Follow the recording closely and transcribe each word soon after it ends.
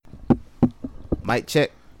Mic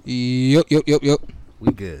check. Yup.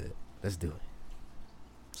 We good. Let's do it.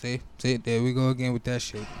 See, there we go again with that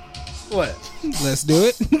shit. What? Let's do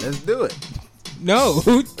it. Let's do it. No.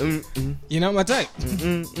 You're not my type.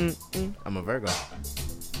 I'm a Virgo.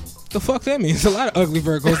 The fuck that means? A lot of ugly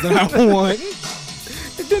Virgos that I want.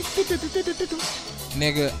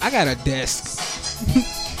 Nigga, I got a desk.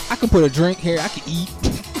 I can put a drink here. I can eat.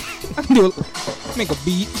 I can make a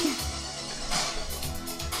beat.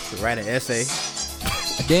 Write an essay.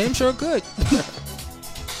 I damn sure could.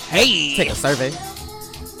 Hey. Take a survey.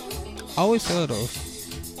 Always tell those.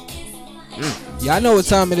 Yeah, I know what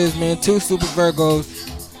time it is, man. 2 stupid Virgos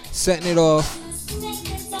setting it off.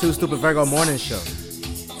 2 Stupid Virgo morning show.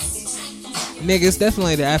 Nigga, it's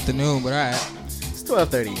definitely the afternoon, but alright. It's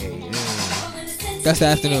 12:30 a.m. That's the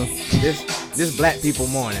afternoon. This black people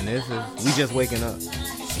morning. We just waking up.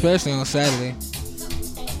 Especially on Saturday.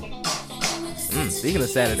 Speaking of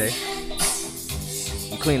Saturday,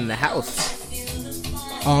 you cleaning the house.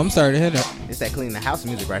 Oh, I'm sorry to hear that. It's that cleaning the house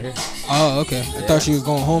music right here. Oh, okay. I thought she was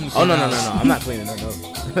going home. Oh, no. I'm not cleaning no.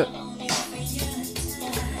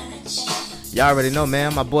 Y'all already know,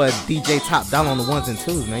 man. My boy DJ Top Dollar on the ones and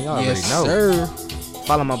twos, man. Y'all already know. Sir.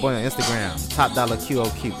 Follow my boy on Instagram, Top Dollar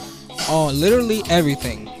QOQ. Oh, literally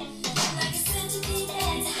everything.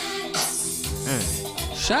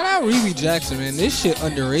 Shout out Riri Jackson, man. This shit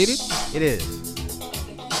underrated. It is.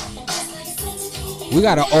 We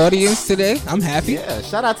got an audience today. I'm happy. Yeah,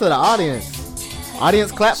 shout out to the audience.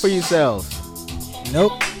 Audience, clap for yourselves.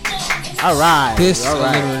 Nope. All right. This all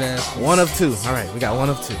right. ass. 1 of 2. All right, we got 1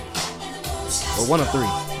 of 2. Or 1 of 3,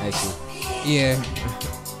 actually. Yeah.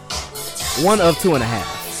 1 of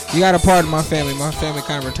 2.5. You got a part of my family. My family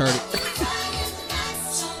kind of retarded.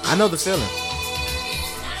 I know the feeling.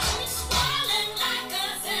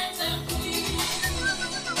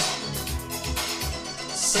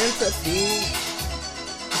 Centipede.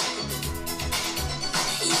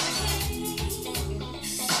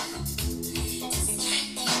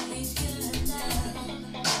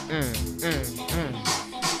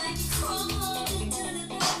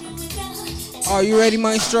 Are you ready,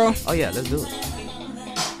 Maestro? Oh yeah, let's do it.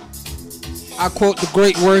 I quote the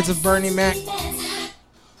great words of Bernie Mac.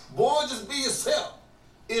 Boy, just be yourself.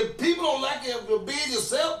 If people don't like you for being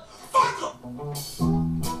yourself, fuck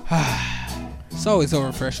them. It's always so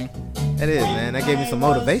refreshing. It is, man. That gave me some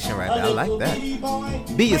motivation right there. I like that.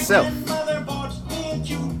 Be yourself.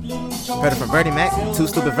 Heard it from Bernie Mac, 2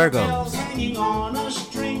 Stupid Virgos.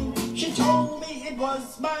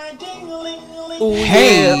 Ooh,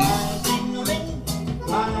 Hey. yeah.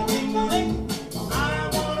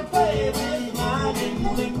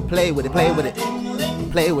 Play with it, play with it.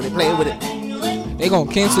 Play with it, play with it. They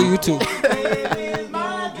gonna cancel you too.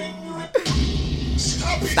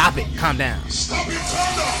 Stop it, calm down. Stop it,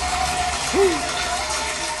 calm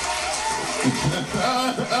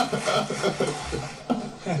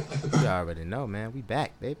down. You already know, man. We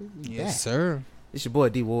back, baby. We back. Yes, sir. It's your boy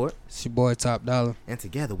D Ward. It's your boy Top Dollar. And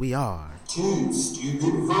together we are.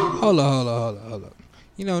 Hold up.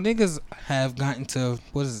 You know, niggas have gotten to,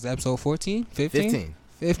 what is this, episode 14? 15?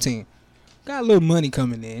 15. Got a little money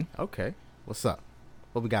coming in. Okay. What's up?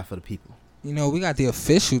 What we got for the people? You know, we got the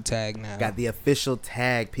official tag now. Got the official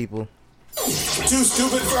tag, people. 2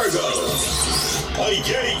 Stupid Virgos.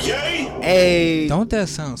 Yay. Hey. Don't that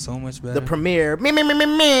sound so much better? The premiere. Me.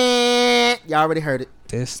 Y'all already heard it.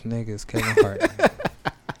 This nigga's Kevin Hart.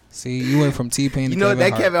 See, you went from T-Pain to You know Kevin that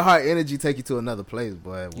Hart. Kevin Hart energy take you to another place,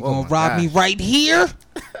 boy. You gonna rob me right here?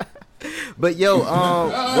 But yo,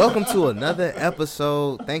 welcome to another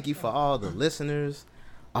episode. Thank you for all the listeners,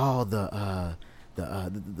 all the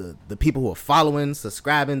people who are following,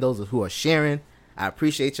 subscribing, those who are sharing. I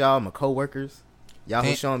appreciate y'all, my coworkers. Y'all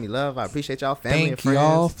who showing me love. I appreciate y'all, family and friends. Thank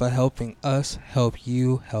y'all for helping us help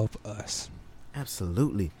you help us.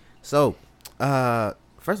 Absolutely. So,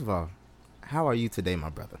 first of all, how are you today, my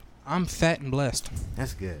brother? I'm fat and blessed.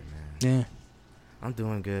 That's good, man. Yeah. I'm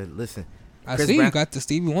doing good. Listen, I Chris see Brown, you got the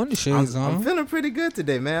Stevie Wonder shades on. I'm feeling pretty good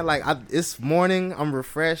today, man. Like, it's morning. I'm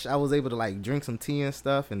refreshed. I was able to, like, drink some tea and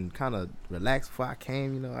stuff and kind of relax before I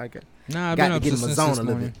came. You know, I've been to up get in since my 6 zone this a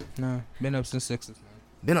little morning. bit. Nah, been up since 6 this morning.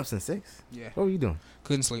 Been up since 6? Yeah. What were you doing?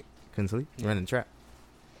 Couldn't sleep. Couldn't sleep? Yeah. Running trap?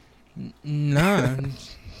 Nah.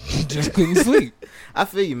 Just couldn't sleep. I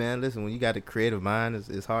feel you, man. Listen, when you got a creative mind,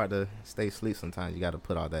 it's hard to stay asleep sometimes. You got to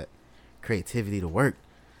put all that creativity to work.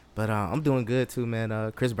 But I'm doing good, too,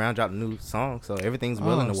 man. Chris Brown dropped a new song, so everything's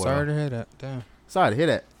well in the world. Sorry to hear that. Damn. Sorry to hear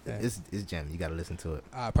that. Yeah. It's jam. You got to listen to it.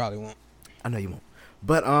 I probably won't. I know you won't.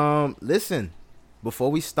 But listen,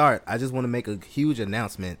 before we start, I just want to make a huge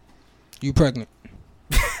announcement. You pregnant.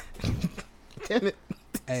 Damn it.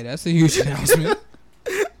 Hey, that's a huge announcement.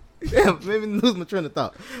 Yeah, maybe lose my train of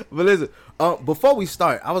thought. But listen, before we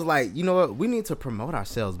start, I was like, you know what? We need to promote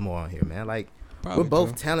ourselves more on here, man. Like, Probably we're both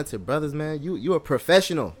do. talented brothers, man. You a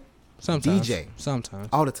professional Sometimes. DJ. Sometimes.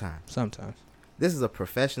 All the time. Sometimes. This is a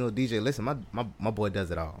professional DJ. Listen, my boy does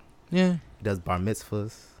it all. Yeah. He does bar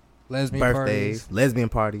mitzvahs, Lesbian birthdays, parties. lesbian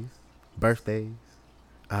parties, birthdays,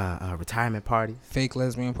 retirement parties, Fake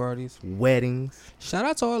lesbian parties. weddings. Shout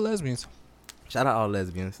out to all lesbians. Shout out all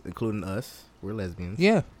lesbians, including us. We're lesbians.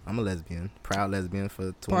 Yeah. I'm a lesbian, proud lesbian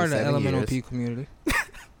for 27 Part of the elemental years. P community.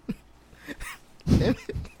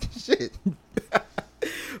 Shit.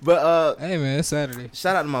 But Hey, man, it's Saturday.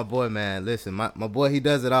 shout out to my boy, man. Listen, my boy, he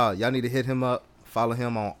does it all. Y'all need to hit him up. Follow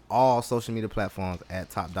him on all social media platforms at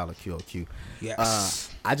Top Dollar QOQ. Yes.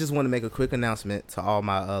 I just want to make a quick announcement to all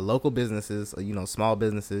my local businesses, small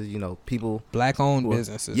businesses, people. Black-owned Well,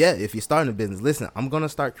 businesses. Yeah, if you're starting a business, listen, I'm going to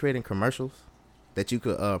start creating commercials that you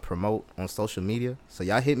could promote on social media. So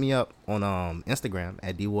y'all hit me up on Instagram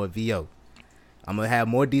at DWardVO. I'm going to have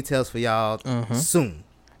more details for y'all soon.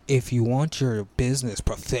 If you want your business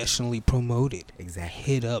professionally promoted, Exactly.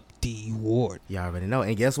 hit up D Ward. Y'all already know.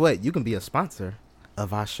 And guess what? You can be a sponsor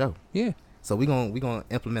of our show. Yeah. So we gonna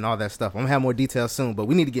implement all that stuff. I'm going to have more details soon, but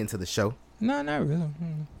we need to get into the show. No, not really.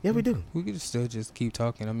 Yeah, we do. We could still just keep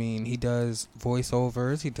talking. I mean, he does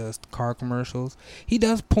voiceovers. He does car commercials. He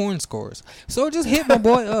does porn scores. So just hit my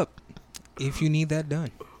boy up if you need that done.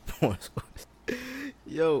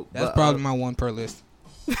 Yo, That's probably my one per list.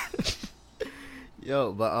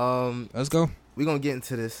 Let's go. we gonna get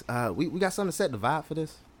into this. We got something to set the vibe for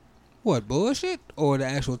this. What, bullshit or the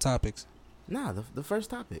actual topics? Nah, the first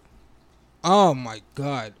topic. Oh my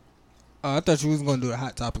god. I thought you was gonna do the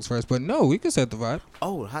hot topics first, but no, we can set the vibe.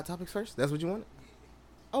 Oh, hot topics first. That's what you wanted.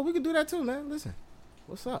 Oh, we could do that too, man. Listen,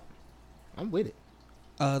 what's up? I'm with it.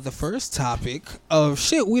 The first topic of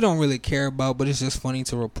shit we don't really care about, but it's just funny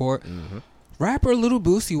to report. Rapper Little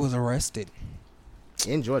Boosie was arrested.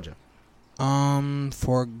 In Georgia.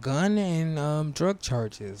 For gun and drug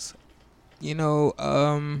charges.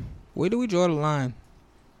 Where do we draw the line?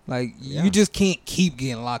 Like, Yeah. you just can't keep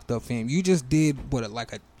getting locked up, fam. You just did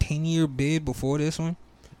like a 10-year bid before this one.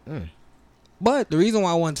 But the reason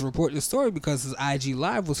why I wanted to report this story because his IG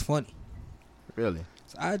Live was funny. Really?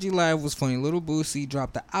 His IG Live was funny. Little Boosie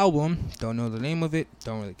dropped the album. Don't know the name of it.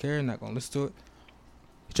 Don't really care. Not gonna listen to it.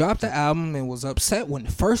 He dropped the album and was upset when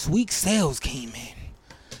the first week sales came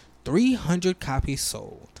in. 300 copies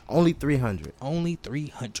sold. Only 300. Only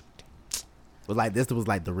 300. Was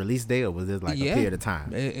like the release day, or was this like a period of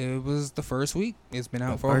time? It was the first week. It's been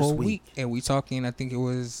out The for a first whole week. week. And we talking, I think it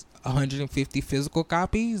was 150 physical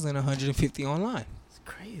copies and 150 online. It's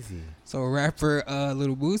crazy. So rapper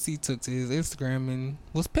Little Boosie took to his Instagram and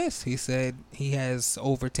was pissed. He said he has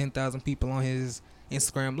over 10,000 people on his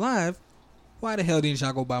Instagram Live. Why the hell didn't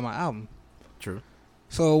y'all go buy my album? True.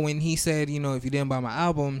 So when he said, if you didn't buy my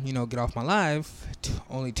album, get off my live,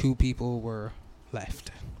 only 2 people were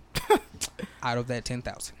left out of that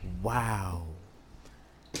 10,000. Wow.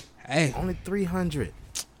 Hey, Only 300.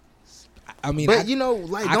 I mean, But I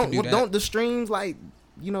can do that. don't the streams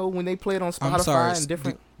when they play it on Spotify I'm sorry. and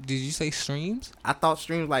different. Did you say streams? I thought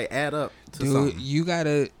streams add up to Dude, something. you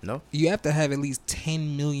No. have to have at least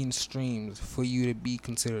 10 million streams for you to be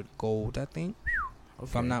considered gold, I think.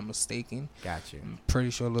 If I'm not mistaken. Got you. I'm pretty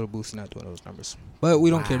sure Little Boosie not doing those numbers. But we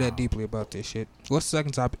don't care Wow. that deeply about this shit. What's the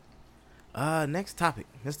second topic? Next topic.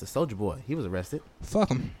 Mr. Soulja Boy. He was arrested. Fuck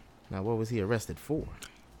him. Now, what was he arrested for?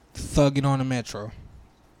 Thugging on the metro.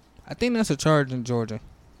 I think that's a charge in Georgia.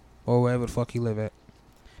 Or wherever the fuck he live at.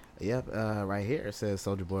 Yep. Right here it says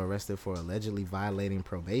Soulja Boy arrested for allegedly violating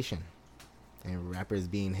probation, and rapper is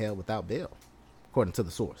being held without bail, according to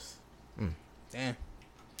the source. Damn.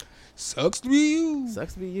 Sucks to be you.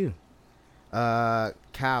 Sucks to be you. Kyle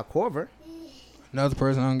Korver. Another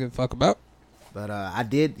person I don't give a fuck about. But I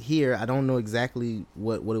did hear, I don't know exactly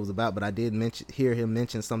what it was about, but I did hear him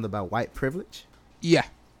mention something about white privilege. Yeah.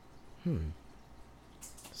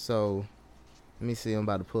 So, let me see. I'm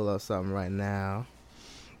about to pull up something right now.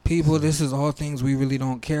 People, this is all things we really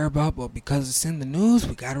don't care about, but because it's in the news,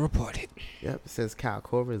 we gotta report it. Yep, it says Kyle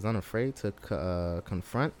Korver is unafraid to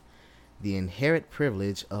confront the inherent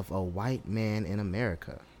privilege of a white man in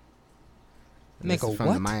America. And this Nigga, is from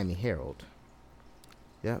what? the Miami Herald.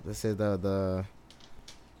 Yep, it says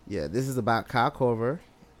this is about Kyle Korver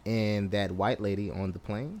and that white lady on the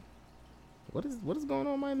plane. What is going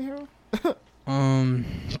on, Miami Herald?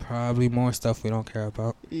 Probably more stuff we don't care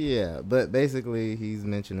about. Yeah, but basically he's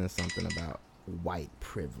mentioning something about white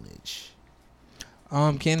privilege.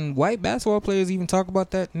 Can white basketball players even talk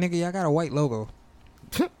about that? Nigga, y'all got a white logo.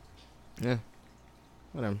 Yeah.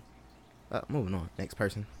 Whatever. Moving on. Next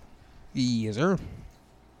person. Yes, sir.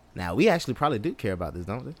 Now, we actually probably do care about this,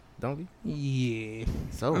 don't we? Don't we? Yeah.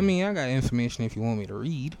 So, I mean, I got information if you want me to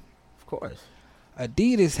read. of course.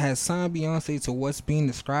 Adidas has signed Beyonce to what's being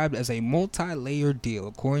described as a multi-layered deal.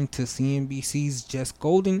 According to CNBC's Jess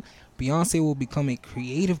Golden, Beyonce will become a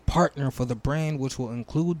creative partner for the brand, which will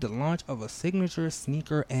include the launch of a signature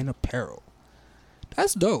sneaker and apparel.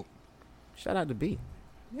 That's dope. Shout out to B.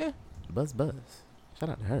 Yeah. Buzz. Shout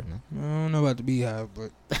out to her, man. I don't know about the Beehive,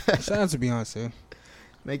 but shout out to Beyonce.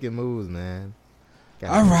 Making moves, man.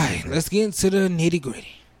 All right, let's get into the nitty-gritty.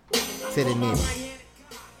 To the nitty.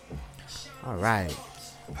 All right.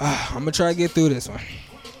 I'm going to try to get through this one.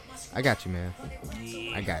 I got you, man.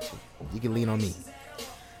 I got you. You can lean on me.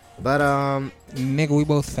 But, Nigga, we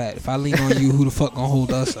both fat. If I lean on you, who the fuck gonna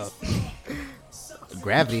hold us up?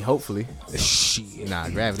 gravity, hopefully. Shit. Nah,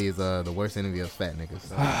 gravity is the worst enemy of fat niggas.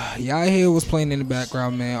 So. Y'all hear what's playing in the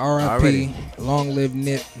background, man. R.I.P. Long live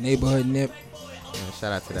Nip, neighborhood Nip. Yeah,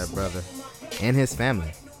 shout out to that brother and his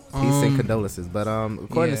family. Peace and condolences. But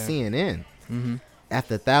according to CNN,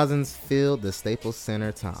 after thousands filled the Staples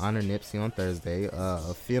Center to honor Nipsey on Thursday,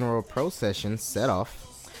 a funeral procession set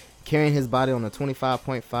off, carrying his body on a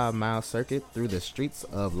 25.5-mile circuit through the streets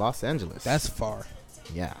of Los Angeles. That's far.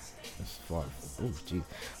 Yeah, that's far. Ooh, geez.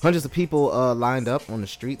 Hundreds of people lined up on the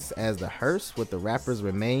streets as the hearse with the rapper's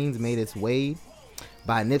remains made its way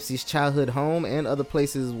by Nipsey's childhood home and other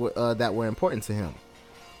places that were important to him.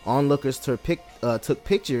 Onlookers took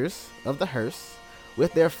pictures of the hearse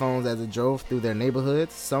with their phones as it drove through their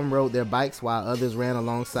neighborhoods. Some rode their bikes while others ran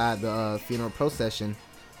alongside the funeral procession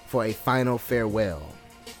for a final farewell.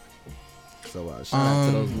 So shout out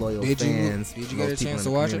to those loyal fans. Did you get a chance to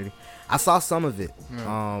watch it? I saw some of it,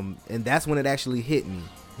 Yeah. and that's when it actually hit me.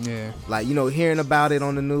 Yeah. Like, hearing about it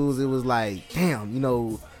on the news, it was like, damn,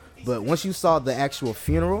 But once you saw the actual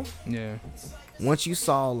funeral, Yeah. once you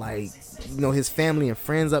saw, like, his family and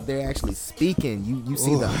friends up there actually speaking, you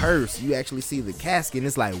see the hearse, you actually see the casket, and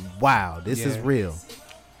it's like, wow, this is real.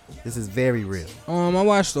 This is very real. I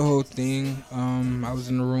watched the whole thing. I was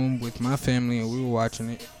in the room with my family and we were watching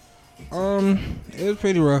it. It was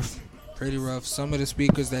pretty rough. Some of the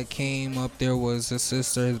speakers that came up there was his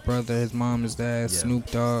sister, his brother, his mom, his dad,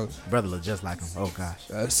 Snoop Dogg. Brother look just like him. Oh gosh.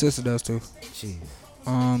 His sister does too.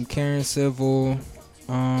 Jeez. Karen Civil,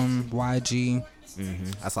 YG.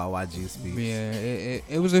 I saw YG speak. Yeah,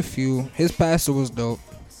 it was a few. His pastor was dope.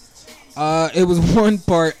 It was one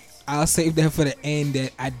part, I'll save that for the end,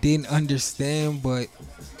 that I didn't understand, but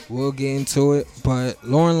we'll get into it. But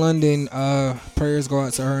Lauren London, prayers go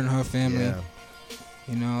out to her and her family. Yeah.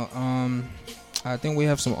 I think we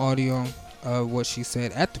have some audio of what she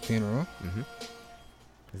said at the funeral.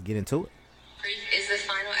 Let's get into it. Grief is the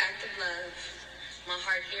final act of love. My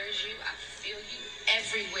heart hears you. I feel you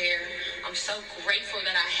everywhere. I'm so grateful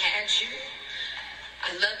that I had you.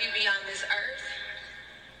 I love you beyond this earth.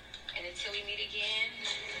 And until we meet again,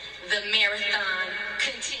 the marathon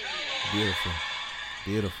continues.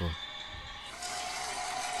 Beautiful.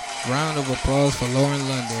 Round of applause for Lauren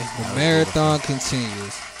London. The marathon continues.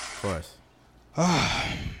 Of course.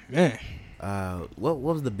 Man. What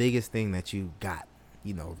was the biggest thing that you got,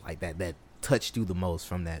 like that touched you the most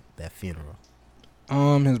from that funeral?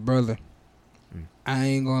 His brother. I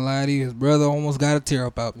ain't gonna lie to you. His brother almost got a tear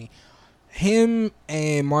up out me. Him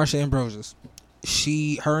and Marsha Ambrosius.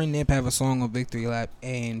 Her and Nip have a song on Victory Lap,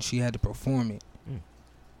 and she had to perform it.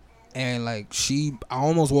 And I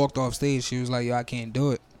almost walked off stage. She was like, "Yo, I can't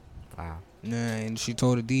do it." Wow. Nah, and she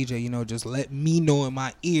told the DJ, just let me know in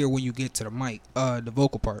my ear when you get to the mic, the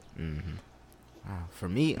vocal part. Wow. For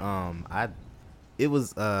me, it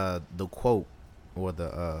was the quote or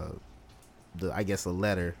the I guess a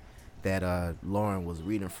letter that Lauren was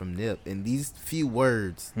reading from Nip, and these few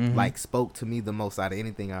words spoke to me the most out of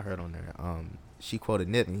anything I heard on there. She quoted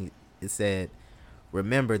Nip, and it said,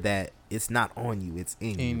 "Remember that it's not on you, it's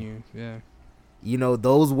in you." In you, yeah.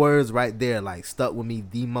 Those words right there stuck with me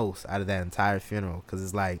the most out of that entire funeral, because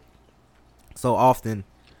it's like so often,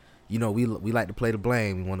 we like to play the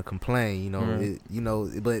blame, we want to complain,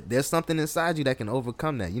 but there's something inside you that can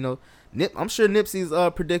overcome that. Nip, I'm sure Nipsey's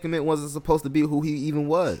predicament wasn't supposed to be who he even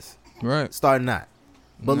was. Right. Starting out.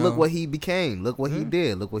 But look what he became. Look what he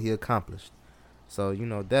did. Look what he accomplished. So,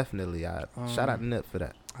 definitely I shout out to Nip for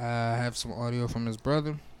that. I have some audio from his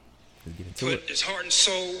brother. Let's get into Put his heart and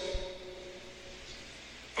soul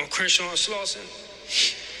on Crenshaw and Slauson.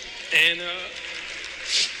 And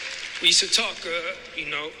we used to talk,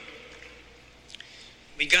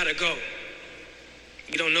 we gotta go.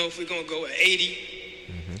 We don't know if we're gonna go at 80,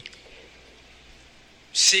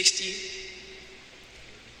 60,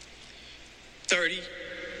 30,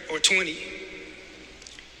 or 20.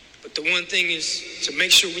 But the one thing is to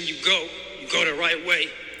make sure when you go the right way.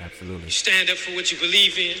 Absolutely. You stand up for what you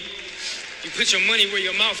believe in. You put your money where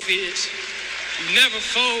your mouth is. You never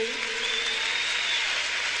fold.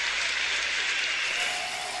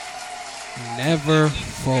 Never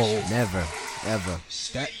fold. Never, ever.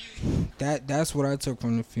 That's what I took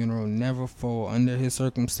from the funeral. Never fold. Under his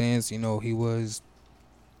circumstance, you know, he was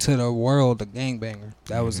to the world a gangbanger.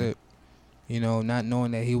 That was it. You know, not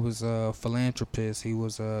knowing that he was a philanthropist, he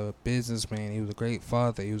was a businessman, he was a great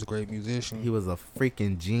father, he was a great musician. He was a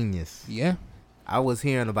freaking genius. Yeah. I was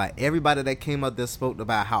hearing about everybody that came up there spoke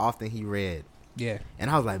about how often he read. Yeah. And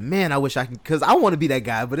I was like, man, I wish I could, because I want to be that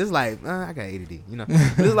guy, but it's like, I got ADD, you know.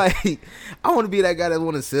 But it's like, I want to be that guy that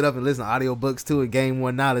want to sit up and listen to audiobooks too and gain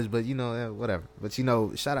more knowledge, but, you know, whatever. But, you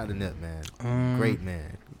know, shout out to Nip, man. Great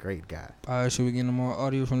man. Great guy. Should we get any more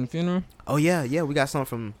audio from the funeral? Oh, yeah, we got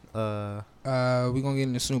something from, we gonna get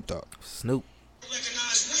into Snoop Dogg. Snoop.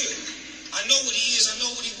 Recognize Will. I know what he is. I know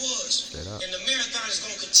what he was. Straight up. And the marathon is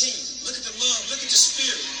going to continue. Look at the love. Look at the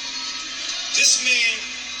spirit. This man,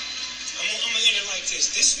 I'm going to end it like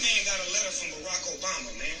this. This man got a letter from Barack Obama,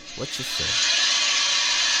 man. What you say?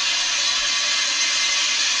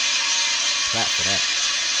 Clap for that.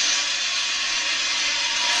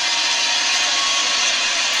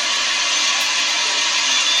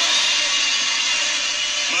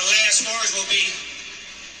 My last words will be,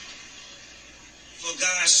 for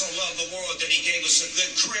God so loved the world that he gave us a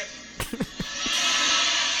good crib.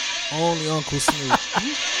 Only Uncle Snoop.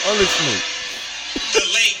 Only Snoop. The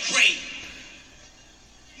late, great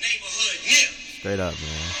neighborhood Nip. Straight up,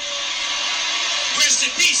 man. Rest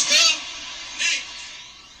in peace, Phil. Name.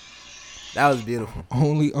 That was beautiful.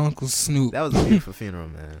 Only Uncle Snoop. That was a beautiful funeral,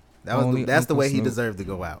 man. That's the Uncle way he Snoop. deserved to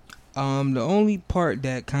go out. The only part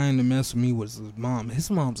that kind of messed with me was his mom. His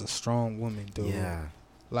mom's a strong woman, dude. Yeah.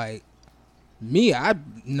 Like me,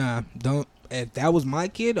 don't. If that was my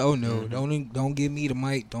kid, oh no, don't give me the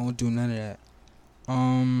mic. Don't do none of that.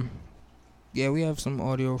 Yeah, we have some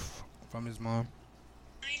audio from his mom.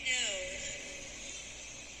 I know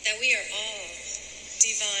that we are all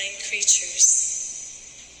divine creatures.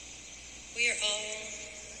 We are all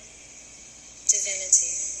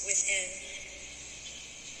divinity within.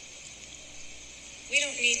 We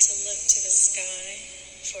don't need to look to the sky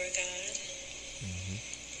for a God.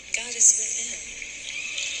 God is within.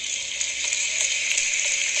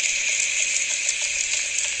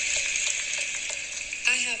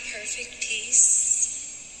 I have perfect peace.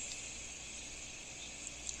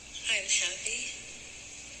 I am happy.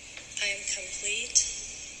 I am complete.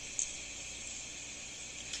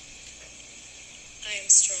 I am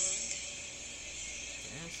strong.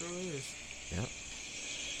 Yeah, sure is. Yep.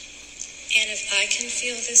 And if I can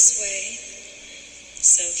feel this way,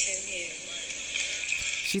 so can you.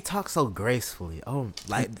 She talks so gracefully. Oh,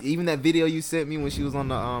 like even that video you sent me when she was on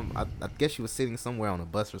the I guess she was sitting somewhere on a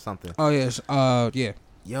bus or something. Oh yes, yeah.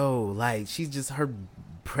 Yo, like she's just her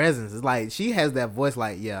presence. It's like she has that voice.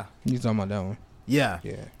 Like yeah, You talking about that one? yeah.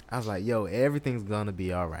 Yeah. I was like, yo, everything's gonna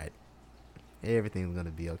be all right. Everything's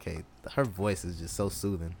gonna be okay. Her voice is just so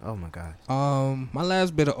soothing. Oh my gosh. My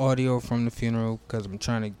last bit of audio from the funeral, because I'm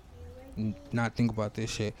trying to not think about this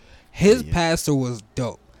shit. His pastor was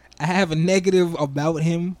dope. I have a negative about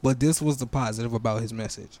him, but this was the positive about his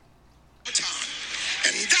message.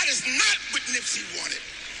 And that is not what Nipsey wanted.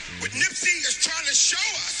 What Nipsey is trying to show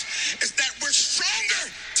us is that we're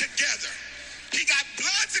stronger together. He got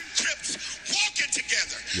Bloods and Crips walking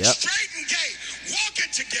together. Yep. Straight and gay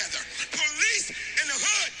walking together. Police in the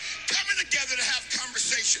hood coming together to have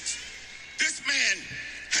conversations. This man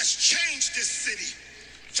has changed this city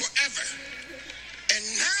forever. And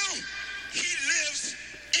now he lives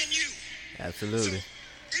in you. Absolutely.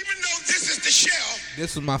 Even though this is the shell,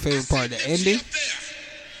 This was my favorite part, the I see ending. Nipsey up there.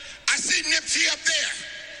 I see Nipsey up there.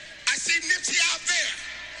 I see Nipsey out there.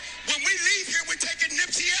 When we leave here, we're taking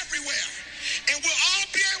Nipsey everywhere. And we'll all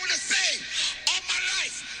be able to say, all my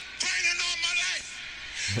life, burning all my life.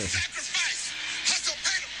 Sacrifice, hustle,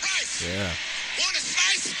 pay the price. Yeah. Want a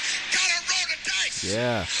slice? Gotta roll the dice.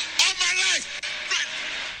 Yeah. All my life, right.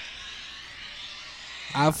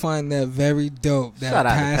 I find that very dope that Shout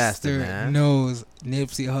out to Pastor, pastor man. knows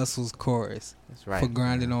Nipsey Hussle's chorus That's right. for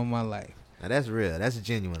grinding on my life. Now, that's real. That's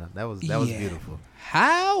genuine. That was Yeah. beautiful.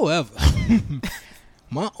 However,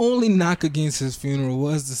 my only knock against his funeral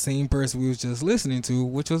was the same person we was just listening to,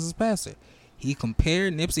 which was his pastor. He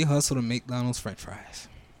compared Nipsey Hussle to McDonald's French fries.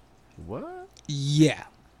 What? Yeah.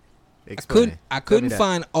 Explain. I Tell me couldn't that.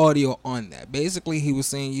 find audio on that. Basically, he was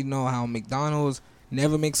saying, you know how McDonald's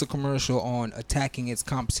never makes a commercial on attacking its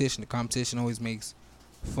competition. The competition always makes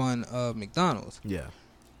fun of McDonald's. Yeah.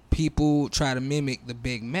 people try to mimic the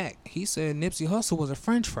Big Mac. He said Nipsey Hussle was a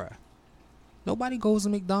French fry. Nobody goes to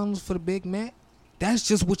McDonald's for the Big Mac. That's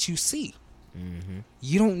just what you see. Mm-hmm.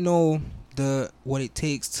 You don't know what it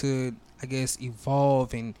takes to, I guess,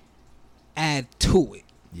 evolve and add to it.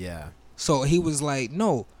 Yeah. So he was like,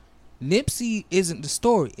 no, Nipsey isn't the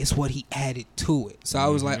story. It's what he added to it. So I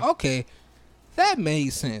was like, okay, that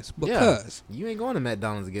made sense. Because you ain't going to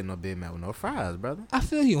McDonald's to get no Big Mac with no fries, brother. I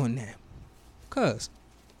feel you on that. Because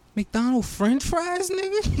McDonald's French fries,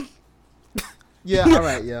 nigga? Yeah, all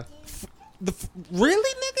right, yeah.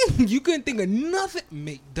 Really, nigga? You couldn't think of nothing?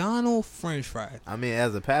 McDonald's French fries. I mean,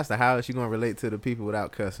 as a pastor, how is she going to relate to the people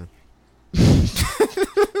without cussing?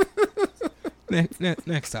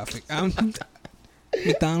 Next topic.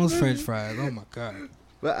 McDonald's French fries. Oh, my God.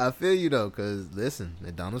 But I feel you, though, because, listen,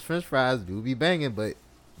 McDonald's French fries do be banging, but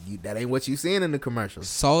that ain't what you seeing in the commercials.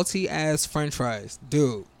 Salty-ass French fries.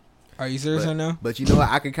 Dude. Are you serious right now? But you know what?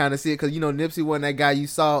 I can kind of see it because, you know, Nipsey wasn't that guy you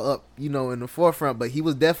saw up, you know, in the forefront, but he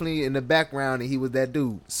was definitely in the background and he was that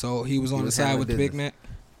dude. So he was on the side with the Big Mac?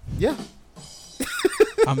 Yeah.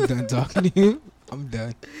 I'm done talking to you. I'm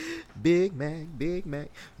done. Big Mac, Big Mac.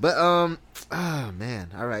 But, man.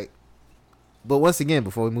 All right. But once again,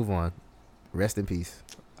 before we move on, rest in peace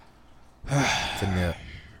to Nip.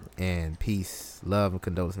 And peace, love, and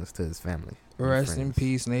condolences to his family. Rest in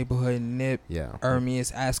peace, neighborhood Nip. Yeah.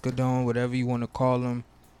 Ermias Ascadon, whatever you want to call him.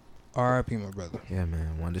 R.I.P. my brother. Yeah,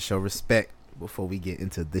 man. Wanted to show respect before we get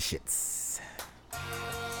into the shits.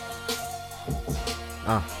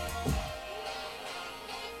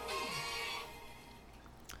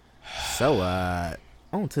 So,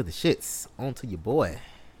 on to the shits. On to your boy.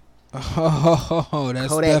 Oh,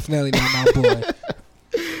 that's Kodak. Definitely not my boy.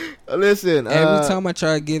 Listen, every time I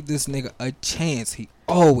try to give this nigga a chance, he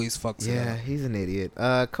always fucks it up. Yeah, he's an idiot.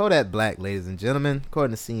 Kodak Black, ladies and gentlemen,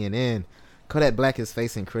 according to CNN, Kodak Black is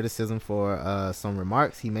facing criticism for some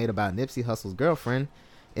remarks he made about Nipsey Hussle's girlfriend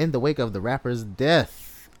in the wake of the rapper's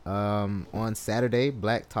death. On Saturday,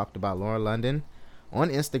 Black talked about Laura London on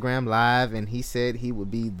Instagram Live, and he said he would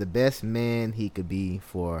be the best man he could be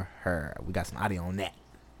for her. We got some audio on that.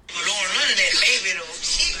 Laura London, that baby though,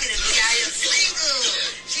 she finna be out here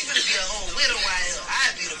single. She finna be a whole widow out here.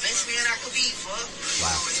 I'd be the best man I could be for.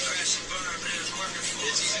 Wow.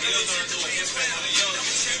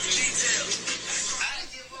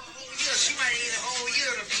 She might need a whole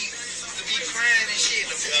year to be crying and shit.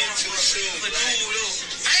 I ain't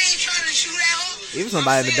trying to shoot at her. Even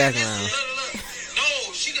somebody in the background. No,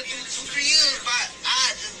 she could do 2-3 years, but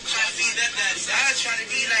I just try to be I try to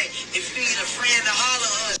be like, if you need a friend to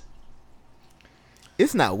holler at.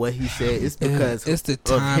 It's not what he said. It's because it's the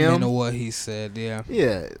timing of what he said. Yeah.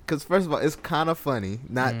 Yeah, because first of all, it's kind of funny.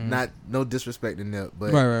 Not no disrespect to Nip,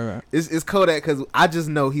 but right. It's Kodak because I just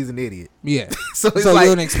know he's an idiot. Yeah. so like,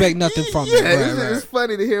 you don't expect nothing from him. Yeah, it's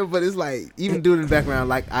funny to hear, but it's like even dude in the background.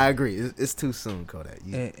 Like I agree, it's too soon, Kodak.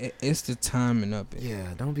 It's the timing of it.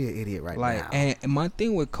 Yeah, don't be an idiot now. And my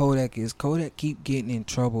thing with Kodak is Kodak keep getting in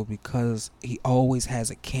trouble because he always has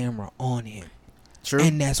a camera on him. True.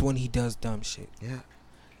 And that's when he does dumb shit. Yeah.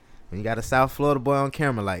 When you got a South Florida boy on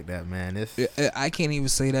camera like that, man, I can't even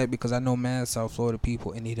say that because I know mad South Florida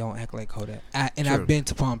people and they don't act like Kodak. I've been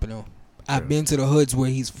to Pompano. I've been to the hoods where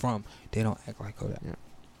he's from. They don't act like Kodak.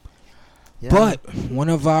 Yeah. But one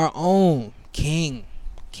of our own, King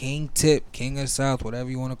Tip, King of the South, whatever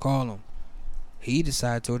you want to call him, he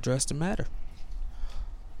decided to address the matter.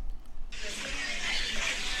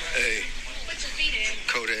 Hey,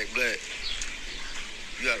 Kodak Black,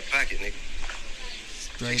 you out of pocket, nigga.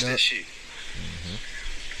 Fix that shit.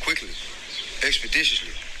 Quickly.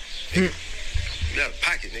 Expeditiously. Nigga. You out of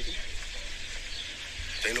pocket, nigga.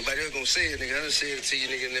 Ain't nobody else gonna say it, nigga. I done said it to you,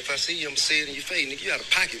 nigga. And if I see you, I'm gonna say it in your face, nigga. You out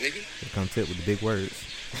of pocket, nigga. Here come Tip with the big words.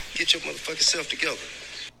 Get your motherfucking self together.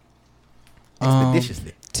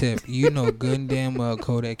 Expeditiously. Tip, you know good and damn well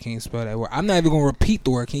Kodak can't spell that word. I'm not even gonna repeat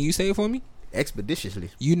the word. Can you say it for me?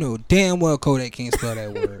 Expeditiously. You know damn well Kodak can't spell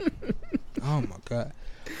that word. Oh my God.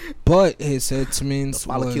 But his sentiments the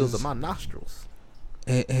molecules of my nostrils.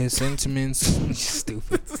 His sentiments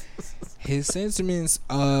stupid. His sentiments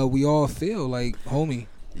we all feel like, homie.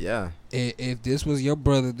 Yeah. If this was your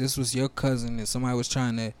brother, this was your cousin, and somebody was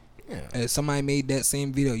trying to if somebody made that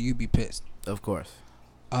same video, you'd be pissed. Of course.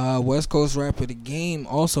 West Coast rapper The Game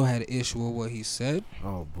also had an issue with what he said.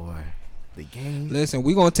 Oh boy. The Game. Listen,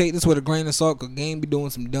 we gonna take this with a grain of salt, cause Game be doing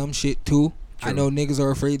some dumb shit too. True. I know niggas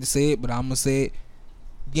are afraid to say it, but I'm gonna say it.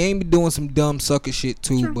 Game be doing some dumb sucker shit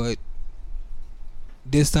too. True. But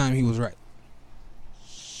this time he was right.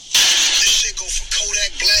 This shit go for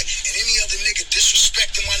Kodak Black and any other nigga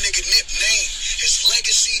disrespecting my nigga Nip name, his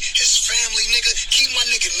legacy, his family, nigga. Keep my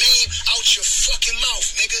nigga nigga name out your fucking mouth,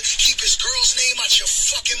 nigga. Keep his girl's name out your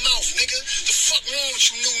fucking mouth, nigga. The fuck wrong with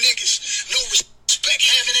you new niggas? No respect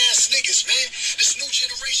having ass niggas, man. This new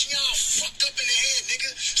generation, y'all fucked up in the head,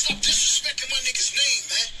 nigga. Stop disrespecting my nigga's name,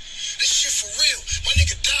 man. This shit for real. My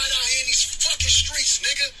nigga died out here in these fucking streets,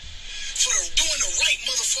 nigga. For doing the right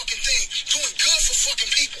motherfucking thing. Doing good for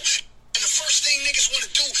fucking people. And the first thing niggas want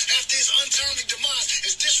to do after his untimely demise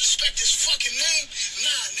is disrespect his fucking name?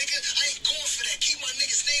 Nah, nigga, I ain't going for that. Keep my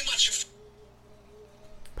nigga's name out your...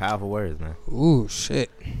 Powerful words, man. Ooh,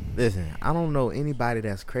 shit. Listen, I don't know anybody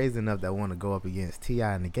that's crazy enough that want to go up against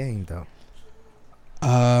T.I. in the game, though.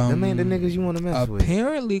 Them ain't the niggas you want to mess with.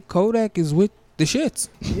 Apparently, Kodak is with the shits.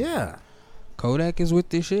 Yeah. Kodak is with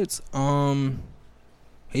the shits.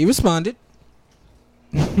 He responded.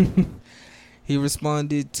 He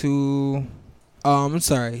responded to... I'm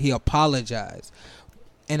sorry. He apologized.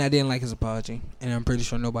 And I didn't like his apology. And I'm pretty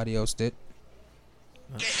sure nobody else did.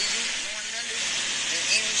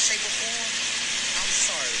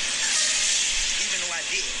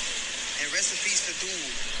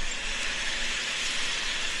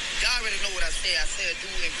 I said,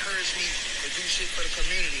 dude encouraged me to do shit for the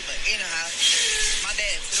community. But anyhow, my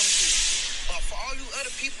bad to them two. For all you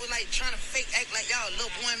other people like trying to fake act like y'all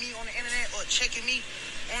love boying me on the internet or checking me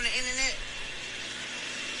on the internet,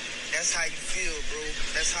 that's how you feel, bro.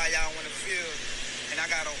 That's how y'all want to feel. And I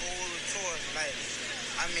got a whole tour. Like,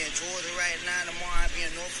 I'm in Georgia right now. Tomorrow I'll be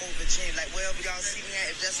in Norfolk, Virginia. Like, wherever y'all see me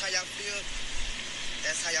at, if that's how y'all feel,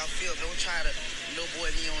 that's how y'all feel. Don't try to little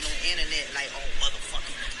boy me on the internet like, oh,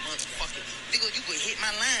 motherfucker. Nigga, you could hit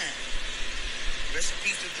my line. Rest in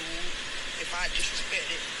peace to dude. If I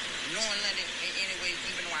disrespected, knowing nothing in any way,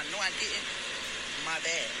 even though I know I didn't, my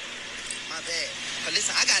bad. But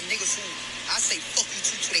listen, I got niggas who I say fuck you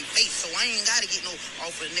to their face, so I ain't gotta get no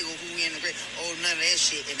off of the nigga who in the grave. Oh, none of that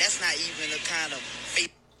shit. And that's not even a kind of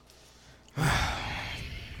fake.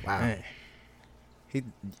 Wow. Man.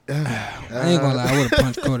 I ain't gonna lie, I would've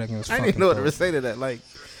punched Kodak in his I fucking didn't know what to face. say to that. Like,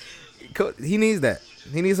 he needs that.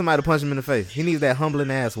 He needs somebody to punch him in the face. He needs that humbling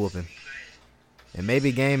ass whooping. And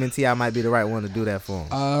maybe Game and T.I. might be the right one to do that for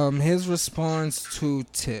him. His response to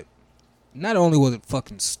Tip, not only was it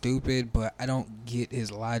fucking stupid, but I don't get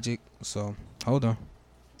his logic. So hold on.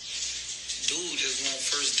 Dude just want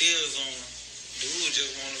first deals on him. Dude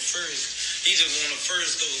just want the first. He just want the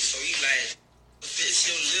first though. So he like, fix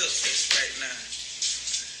your lips right now.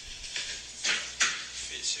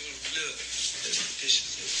 Fix your lips.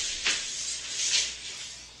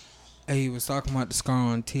 He was talking about the scar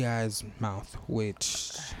on T.I.'s mouth,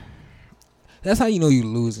 which that's how you know you're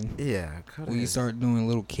losing. Yeah, when you start doing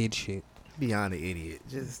little kid shit. Beyond the idiot.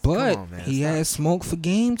 Just but come on, man. He has smoke for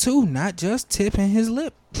Game too, not just tipping his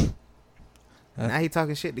lip. Now he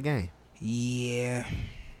talking shit to Game. Yeah.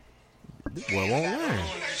 Well, won't learn.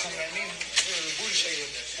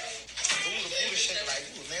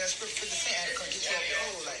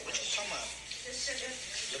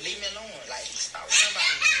 Leave me alone. Like, stop worrying about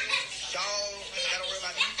me. Y'all gotta worry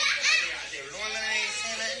about me. Knowing that I ain't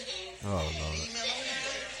saying nothing. Oh, Lord. Leave me alone.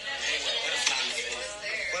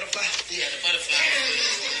 Butterfly. Yeah, the butterfly.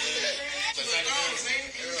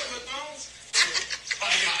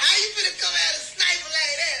 How you finna come out and snipe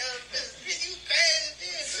like that? You crazy,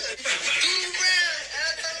 bitch. Dude Brown.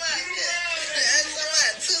 I'm talking about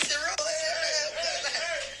Tootsie Roll.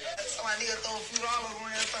 Somebody nigga throw a few dollars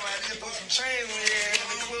around. Somebody nigga throw some chains around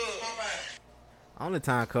in the club. Only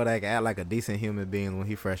time Kodak act like a decent human being when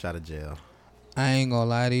he fresh out of jail. I ain't gonna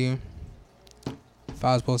lie to you. If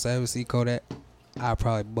I was supposed to ever see Kodak, I'd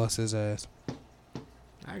probably bust his ass.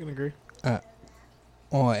 I can agree.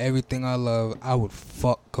 On everything I love, I would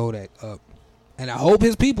fuck Kodak up. And I hope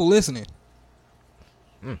his people listening.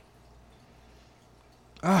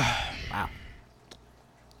 Wow.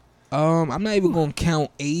 I'm not even gonna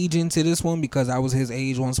count age into this one because I was his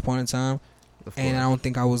age once upon a time. And I don't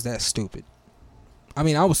think I was that stupid. I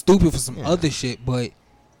mean, I was stupid for some other shit, but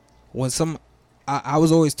when I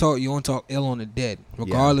was always taught you don't talk ill on the dead.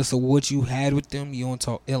 Regardless of what you had with them, you don't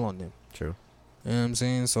talk ill on them. True. You know what I'm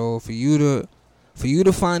saying? So for you to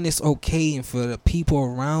find this okay and for the people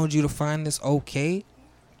around you to find this okay,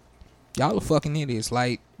 y'all are fucking idiots.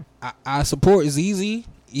 Like, I support ZZ,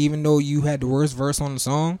 even though you had the worst verse on the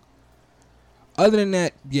song. Other than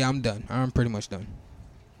that, yeah, I'm done. I'm pretty much done.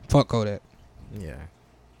 Fuck Kodak. Yeah.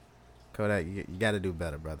 Kodak, you got to do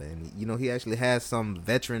better, brother. And, you know, he actually has some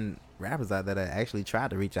veteran rappers out there that actually tried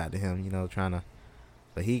to reach out to him, you know,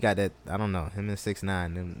 but he got that, I don't know, him and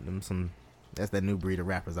 6ix9ine, that's that new breed of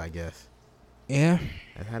rappers, I guess. Yeah.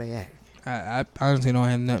 That's how they act. I honestly don't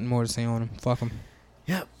have nothing more to say on him. Fuck him.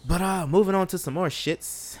 Yep. But moving on to some more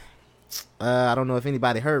shits. I don't know if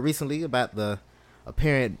anybody heard recently about the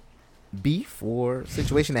apparent beef or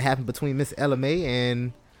situation that happened between Miss Ella Mai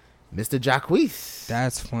and Mr. Jacquees.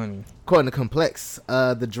 That's funny. According to Complex,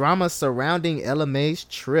 the drama surrounding Ella Mai's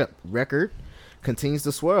Trip record continues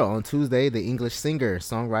to swirl. On Tuesday, the English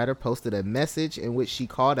singer-songwriter posted a message in which she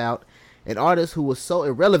called out an artist who was so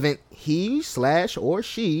irrelevant he/or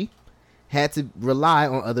she had to rely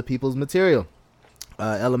on other people's material.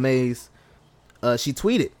 Ella Mai's, she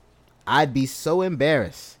tweeted, "I'd be so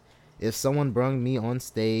embarrassed if someone brung me on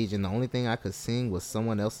stage and the only thing I could sing was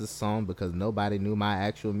someone else's song because nobody knew my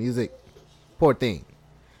actual music. Poor thing."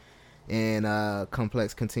 And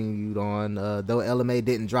Complex continued on, though Ella Mai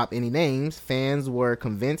didn't drop any names, fans were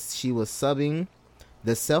convinced she was subbing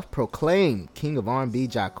the self-proclaimed king of R&B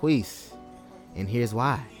Jacquees. And here's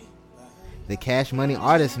why. The Cash Money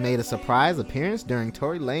artist made a surprise appearance during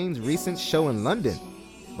Tory Lanez's recent show in London.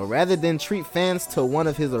 But rather than treat fans to one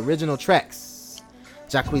of his original tracks,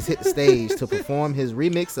 Jacquees hit the stage to perform his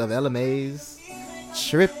remix of Ella Mai's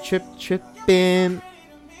Trip, Trip, Trippin'.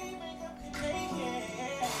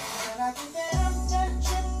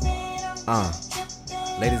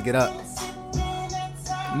 Ladies, get up.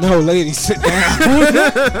 No, ladies, sit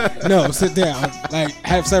down. No, sit down. Like,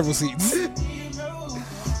 have several seats.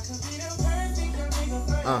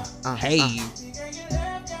 Hey.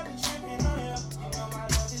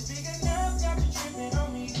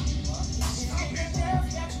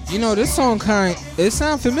 You know, this song it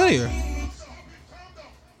sounds familiar.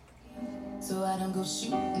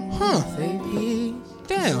 Huh.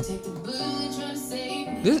 Damn.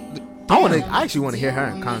 I actually want to hear her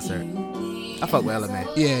in concert. I fuck with Ella Mai.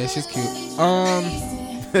 Yeah, she's cute.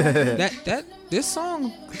 This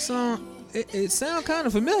song it sounds kind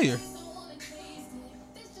of familiar.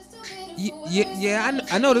 Yeah,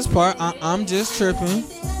 I know this part. I'm just tripping.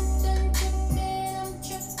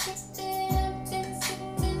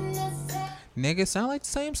 Nigga, sound like the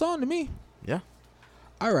same song to me. Yeah.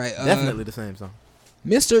 All right. Definitely the same song.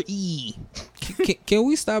 Mr. E. Can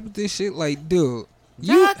we stop with this shit? Like, dude.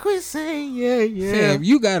 Quit saying yeah. Fam,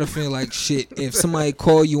 you gotta feel like shit if somebody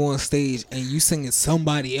call you on stage and you singing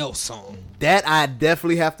somebody else's song. That I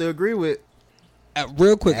definitely have to agree with.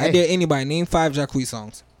 Real quick, I dare anybody name 5 Jacquees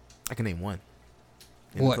songs. I can name one.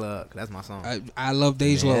 In What? the club. That's my song. I love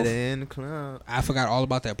Dej Loaf. In the club. I forgot all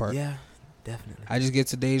about that part. Yeah, definitely. I just get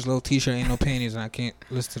to Dej Loaf t-shirt, ain't no panties, and I can't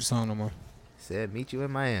listen to the song no more. Said meet you in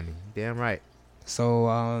Miami. Damn right.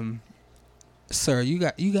 So, sir, you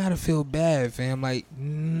gotta feel bad, fam. Like,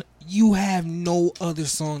 you have no other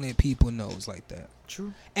song that people knows like that.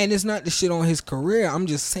 True. And it's not the shit on his career. I'm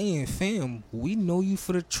just saying, fam, we know you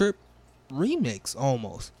for the Trip remix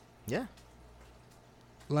almost. Yeah.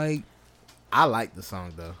 Like, I like the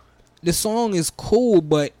song though. The song is cool,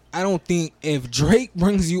 but I don't think if Drake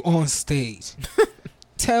brings you on stage,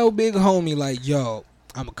 tell Big Homie like, yo,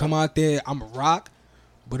 I'm gonna come out there, I'm gonna rock,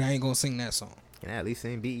 but I ain't gonna sing that song. Can I at least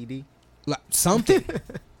sing BED? Like something.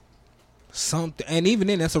 Something. And even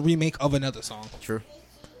then, that's a remake of another song. True.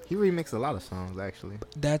 He remixed a lot of songs actually.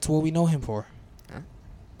 That's what we know him for. Huh?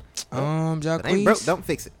 Jacquees. Ain't broke, don't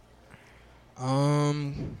fix it.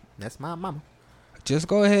 That's my mama. Just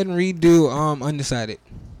go ahead and redo Undecided.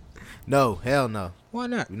 No, hell no. Why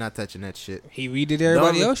not? We're not touching that shit. He redid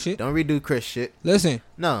everybody else shit. Don't redo Chris shit. Listen.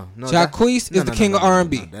 No. Jacquees is the king of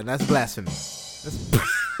R&B. That's blasphemy.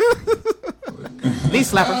 Knee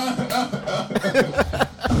slapper.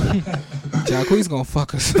 Jacquees gonna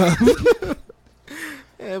fuck us up.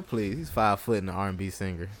 Yeah, please. He's 5 foot and an R&B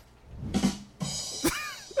singer.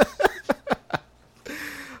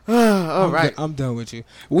 Right. I'm done with you.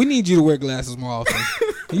 We need you to wear glasses more often.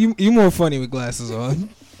 you more funny with glasses on.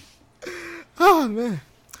 Oh man.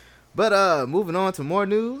 But moving on to more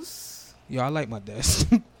news. Yo, I like my desk.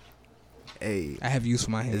 Hey. I have use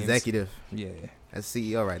for my hands. Executive. Yeah. That's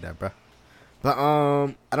CEO right there, bro. But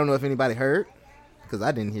I don't know if anybody heard, because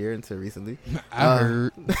I didn't hear until recently. I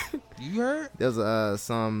heard. You heard? There's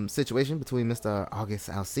some situation between Mr. August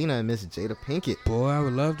Alsina and Miss Jada Pinkett. Boy, I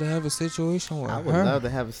would love to have a situation with her. I would love to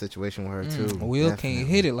have a situation with her too. Will definitely. Can't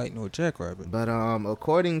hit it like no jackrabbit. But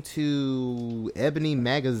according to Ebony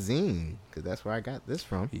Magazine, because that's where I got this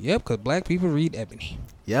from. Yep, because black people read Ebony.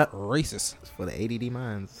 Yep. Racist. It's for the ADD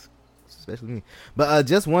minds, especially me. But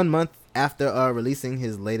just 1 month after releasing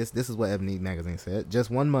his latest, this is what Ebony Magazine said. Just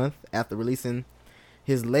 1 month after releasing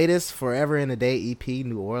his latest Forever in a Day EP,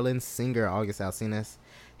 New Orleans singer August Alsina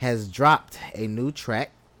has dropped a new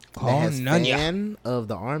track that has fan of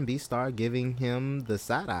the R&B star giving him the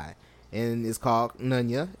side eye, and it's called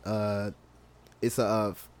Nunya. It's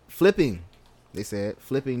a flipping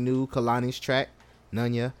new Kalani's track,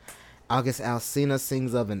 Nunya. August Alsina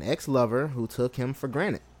sings of an ex-lover who took him for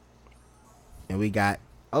granted. And we got,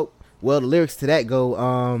 the lyrics to that go,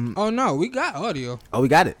 Oh, no, we got audio. Oh, we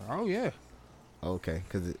got it? Oh, yeah. Okay,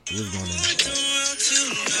 because it was going in.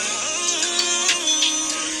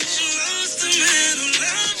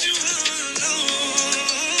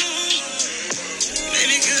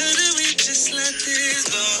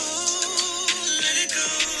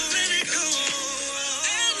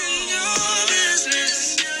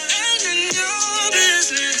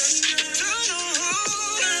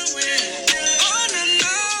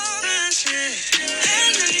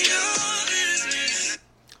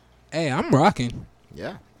 Hey, I'm rocking.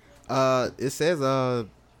 Yeah. It says that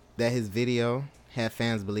his video had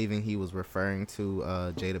fans believing he was referring to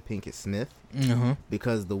Jada Pinkett Smith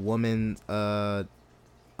because the woman Alsina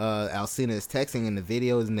is texting in the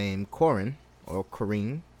video is named Corinne or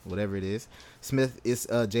Corrine, whatever it is. Smith is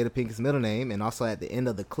Jada Pinkett's middle name, and also at the end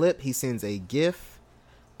of the clip he sends a GIF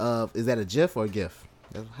of, is that a GIF or a GIF?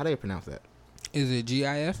 How do you pronounce that? Is it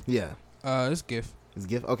GIF? Yeah. It's GIF. It's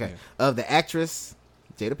GIF. Okay. Yeah. Of the actress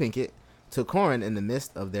Jada Pinkett to Corinne in the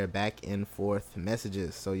midst of their back and forth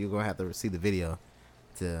messages. So you're gonna have to see the video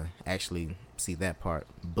to actually see that part,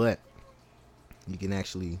 but you can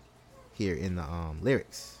actually hear in the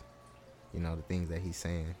lyrics, the things that he's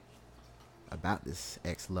saying about this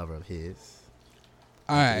ex-lover of his.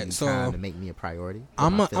 All right, so to make me a priority.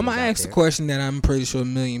 I'm gonna ask a question that I'm pretty sure a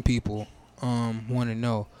million people want to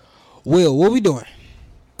know. Will, what we doing?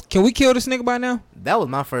 Can we kill this nigga by now? That was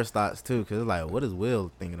my first thoughts too, cause it's like, what is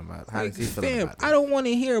Will thinking about? How is he feeling about this? I don't want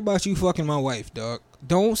to hear about you fucking my wife, dog.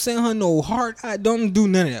 Don't send her no heart. I don't do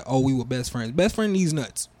none of that. Oh, we were best friends. Best friend needs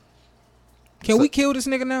nuts. Can we kill this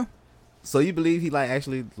nigga now? So you believe he they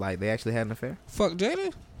actually had an affair? Fuck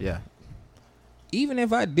Jada? Yeah. Even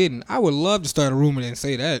if I didn't, I would love to start a rumor and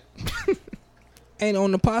say that. And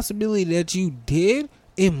on the possibility that you did,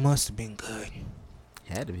 it must have been good.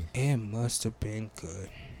 Had to be. It must have been good.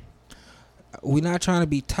 We're not trying to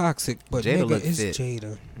be toxic, but Jada nigga, it's fit.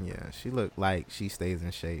 Jada. Yeah, she looked like she stays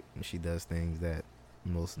in shape and she does things that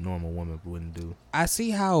most normal women wouldn't do. I see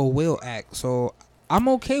how Will act, so I'm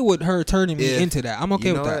okay with her turning me into that. I'm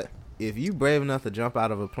okay with that. If you brave enough to jump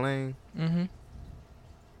out of a plane,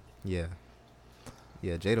 yeah,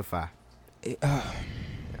 Jada fire.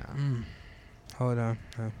 Hold on,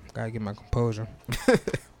 gotta get my composure.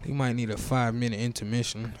 We might need a 5-minute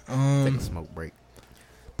intermission. Take a smoke break.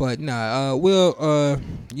 But nah, Will,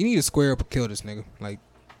 you need to square up and kill this nigga. Like,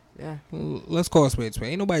 yeah, let's call a spade a spade.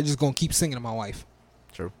 Ain't nobody just gonna keep singing to my wife.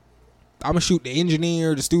 True. I'm gonna shoot the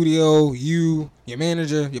engineer, the studio, you, your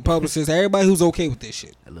manager, your publicist, everybody who's okay with this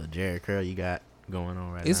shit. That little Jerry curl you got going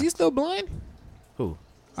on right now. Is he still blind? Who?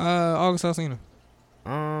 August Alsina.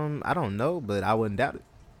 I don't know, but I wouldn't doubt it.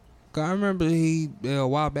 Cause I remember a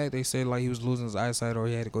while back they said like he was losing his eyesight or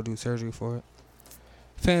he had to go do surgery for it.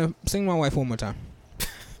 Fam, sing my wife one more time.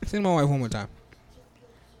 Sing my wife one more time.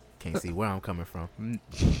 Can't see where I'm coming from.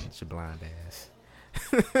 It's your blind ass.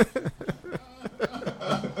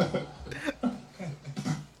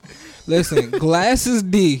 Listen, Glasses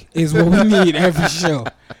D is what we need every show.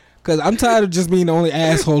 Cause I'm tired of just being the only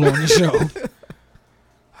asshole on the show.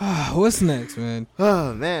 What's next, man?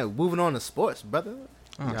 Oh man, moving on to sports, brother.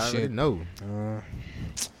 Oh Y'all shit. know.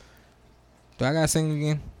 Do I gotta sing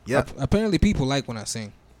again? Yeah. Apparently people like when I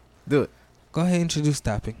sing. Do it. Go ahead and introduce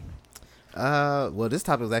topic. Well, this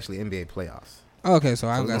topic was actually NBA playoffs. Okay, so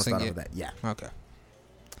I we're gotta gonna sing start it. off with that. Yeah. Okay.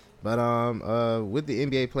 But with the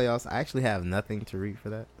NBA playoffs, I actually have nothing to read for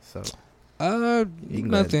that. So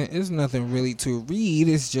nothing. It's nothing really to read.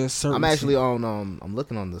 It's just certain. I'm actually on. I'm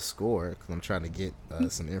looking on the score because I'm trying to get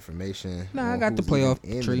some information. Nah, I got the playoff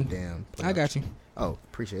tree. I got you. Oh,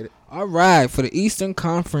 appreciate it. All right, for the Eastern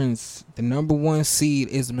Conference, the number 1 seed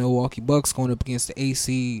is the Milwaukee Bucks going up against the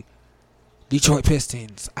AC Detroit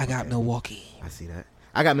Pistons. I got Milwaukee. I see that.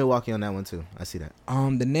 I got Milwaukee on that one too. I see that.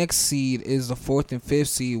 The next seed is the 4th and 5th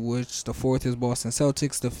seed, which the 4th is Boston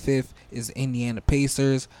Celtics, the 5th is Indiana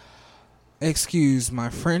Pacers. Excuse my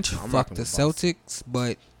French, fuck the Celtics,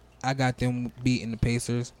 but I got them beating the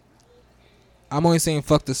Pacers. I'm only saying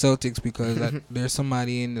fuck the Celtics because there's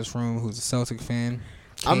somebody in this room who's a Celtic fan.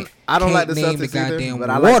 I don't like the name Celtics the goddamn either, but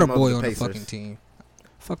I like water them boy over on the the fucking Pacers. team.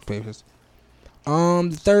 Fuck the Pacers. The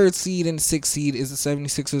 3rd seed and the 6th seed is the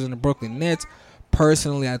 76ers and the Brooklyn Nets.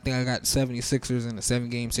 Personally, I think I got 76ers in a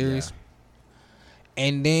 7-game series. Yeah.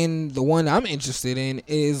 And then the one I'm interested in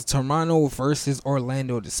is Toronto versus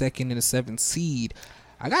Orlando, the 2nd and the 7th seed.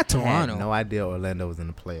 I got Toronto. I had no idea Orlando was in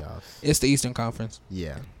the playoffs. It's the Eastern Conference.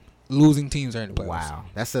 Yeah. Losing teams are in the playoffs. Wow.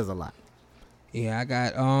 That says a lot. Yeah, I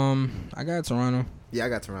got Toronto. Yeah, I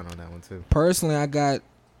got Toronto on that one too. Personally, I got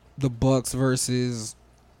the Bucks versus.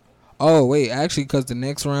 Oh wait, actually, because the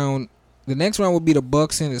next round would be the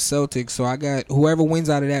Bucks and the Celtics. So I got whoever wins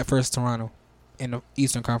out of that versus Toronto in the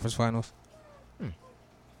Eastern Conference Finals.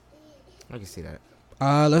 I can see that.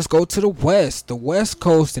 Let's go to the West. The West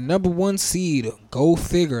Coast, the number 1 seed. Go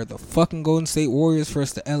figure. The fucking Golden State Warriors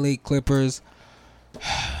versus the LA Clippers.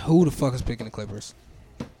 Who the fuck is picking the Clippers?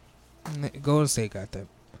 Golden State got that.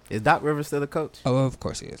 Is Doc Rivers still the coach? Oh, of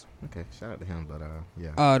course he is. Okay, shout out to him. But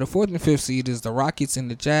yeah. The 4th and 5th seed is the Rockets and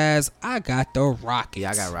the Jazz. I got the Rockets.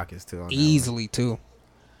 Yeah, I got Rockets too. Easily too.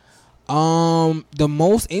 The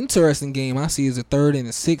most interesting game I see is the 3rd and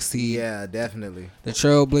the 6th seed. Yeah, definitely. The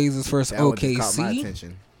Trailblazers versus That one just OKC. caught my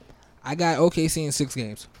attention. I got OKC in 6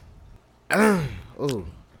 games. Ooh.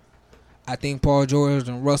 I think Paul George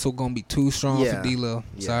and Russell gonna be too strong for D-Lil.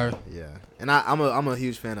 Yeah, Sorry. Yeah. And I'm a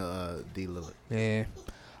huge fan of D-Lil. Yeah.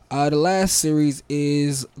 The last series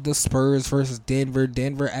is the Spurs versus Denver.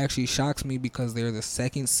 Denver actually shocks me because they're the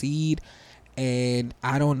 2nd seed, and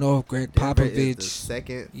I don't know if Greg Denver Popovich. is the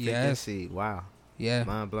 2nd Yes. seed. Wow. Yeah.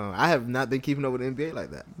 Mind blown. I have not been keeping up with the NBA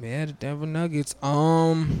like that. Yeah, the Denver Nuggets.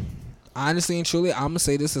 Honestly and truly, I'm gonna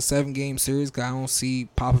say this is a 7-game series because I don't see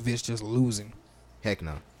Popovich just losing. Heck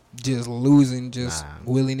no. Just losing, just Nah.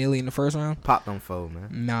 willy nilly in the first round. Pop don't fold, man.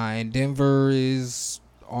 Nah, and Denver is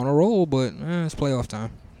on a roll, but it's playoff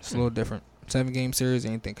time. It's a little different. 7-game series,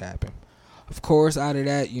 anything can happen. Of course, out of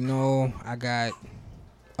that, I got.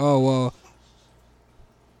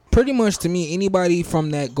 Pretty much to me, anybody from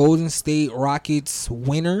that Golden State Rockets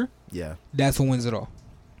winner, Yeah. that's who wins it all.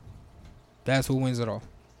 That's who wins it all.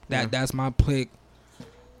 That's my pick.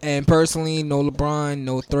 And personally, no LeBron,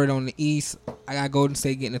 no threat on the East. I got Golden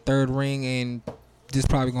State getting the 3rd ring, and this is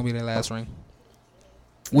probably gonna be their last ring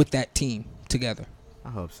with that team together. I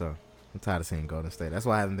hope so. I'm tired of seeing Golden State. That's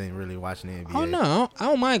why I haven't been really watching the NBA. Oh no, I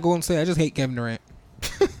don't mind Golden State. I just hate Kevin Durant.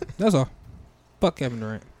 That's all. Fuck Kevin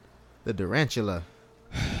Durant. The Durantula.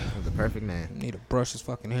 That's the perfect name. Need to brush his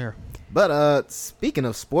fucking hair. But speaking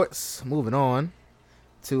of sports, moving on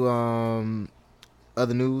to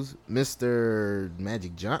other news, Mr.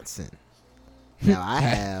 Magic Johnson. Now I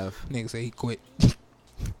have Nigga say he quit.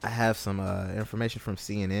 I have some information from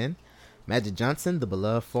CNN. Magic Johnson, the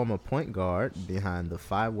beloved former point guard behind the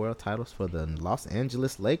 5 world titles for the Los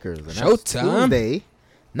Angeles Lakers, announced Tuesday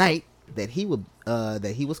night that he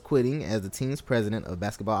was quitting as the team's president of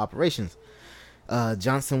basketball operations.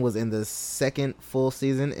 Johnson was in the 2nd full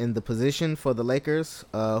season in the position for the Lakers,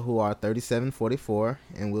 who are 37-44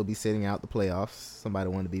 and will be sitting out the playoffs. Somebody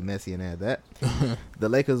wanted to be messy and add that. The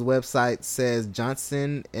Lakers website says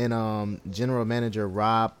Johnson and general manager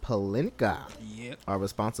Rob Pelinka are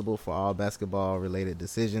responsible for all basketball-related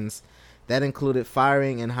decisions. That included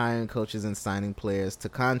firing and hiring coaches and signing players to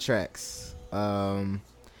contracts.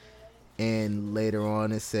 And later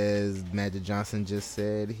on, it says Magic Johnson just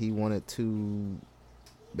said he wanted to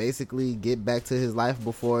basically get back to his life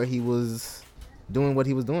before he was doing what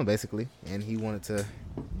he was doing, basically. And he wanted to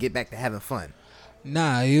get back to having fun.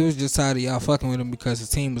 Nah, he was just tired of y'all fucking with him because his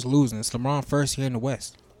team was losing. It's LeBron's first year in the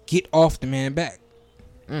West. Get off the man back.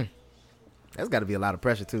 That's got to be a lot of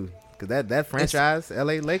pressure, too. Because that franchise,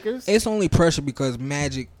 LA Lakers? It's only pressure because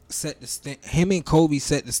Magic set the him and Kobe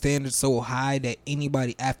set the standard so high that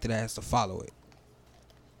anybody after that has to follow it.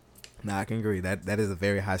 Nah, I can agree. That is a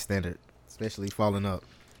very high standard, especially following up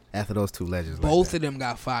after those 2 legends. Both of them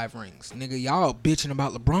got 5 rings. Nigga, y'all bitching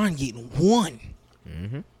about LeBron getting 1.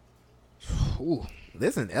 Ooh.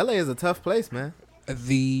 Listen, LA is a tough place, man.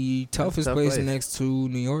 The toughest place next to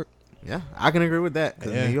New York. Yeah, I can agree with that.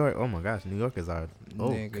 Because Yeah. New York, oh my gosh, New York is our... Oh,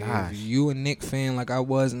 Nigga, gosh. if you a Knicks fan like I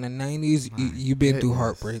was in the 90s, you been through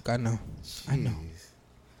heartbreak. I know. I know.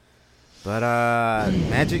 But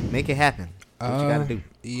Magic, make it happen. What you gotta do?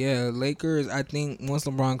 Yeah, Lakers, I think once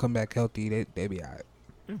LeBron come back healthy, they be all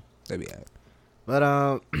right. They be all right. But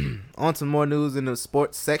on to more news in the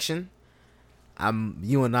sports section.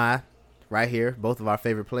 You and I, right here, both of our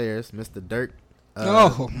favorite players, Mr. Dirk.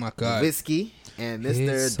 Oh my God. Nowitzki and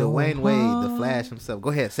Mr. It's so Dwayne Wade, the hard Flash himself. Go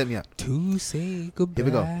ahead, set me up. To say goodbye. Here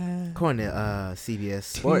we go. According to CBS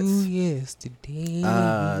Sports, To yesterday.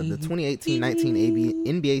 the 2018-19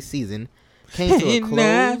 NBA season came to a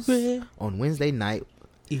close on Wednesday night.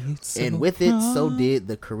 And with it, so did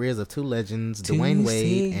the careers of 2 legends, Dwayne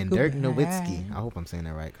Wade and Dirk Nowitzki. I hope I'm saying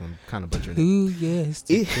that right, because I'm kind of butchering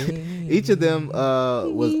it. Each of them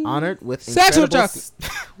was honored with Satchel incredible...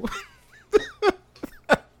 chocolate.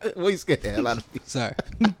 Well, you scared the hell out of me. Sorry.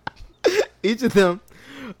 Each of them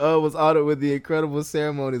was honored with the incredible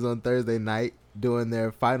ceremonies on Thursday night during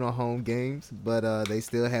their final home games, but they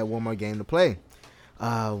still had one more game to play.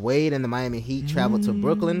 Wade and the Miami Heat traveled to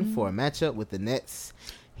Brooklyn for a matchup with the Nets.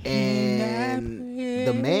 And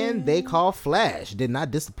the man they call Flash did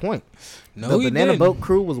not disappoint. No, the he Banana didn't. Boat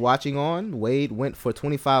crew was watching on. Wade went for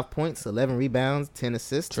 25 points, 11 rebounds, 10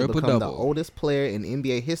 assists to become the Triple-double. oldest player in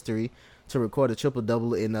NBA history to record a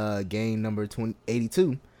triple-double in game number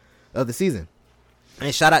 82 of the season.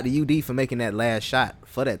 And shout out to UD for making that last shot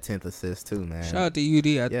for that 10th assist too, man. Shout out to UD.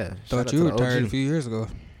 I Yeah, shout thought out you to the retired OG. a few years ago.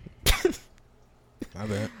 My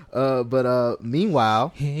bad. But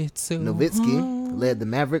meanwhile, It's so Nowitzki hard led the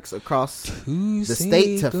Mavericks across to the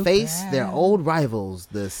say state to face their goodbye old rivals,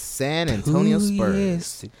 the San Antonio to Spurs.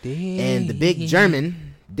 yesterday. And the big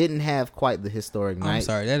German didn't have quite the historic night. I'm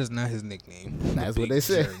sorry, that is not his nickname. That's The what they Big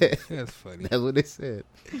said. German. That's funny. That's what they said.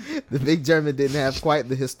 The big German didn't have quite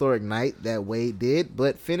the historic night that Wade did,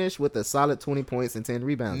 but finished with a solid 20 points and 10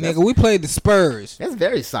 rebounds. Nigga, we played the Spurs. That's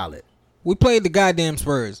very solid. We played the goddamn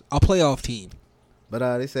Spurs, our playoff team.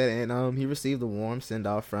 But they said, and he received a warm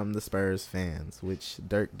send-off from the Spurs fans, which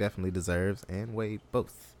Dirk definitely deserves, and Wade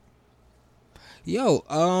both. Yo,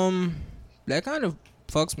 that kind of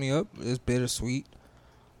fucks me up. It's bittersweet.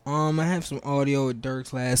 I have some audio of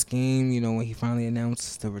Dirk's last game, you know, when he finally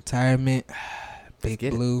announced the retirement. Big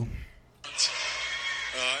get it. Blue.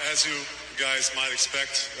 As you guys might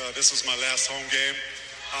expect, this was my last home game.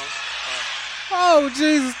 Oh,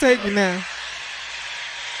 Jesus, take me now.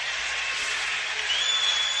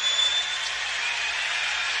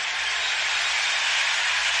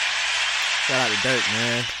 Shout out to Dirk,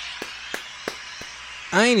 man.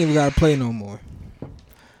 I ain't even got to play no more.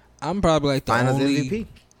 I'm probably like the Finals only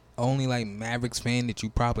MVP. like Mavericks fan that you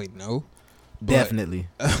probably know. But- Definitely.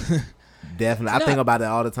 Definitely. I Nah. think about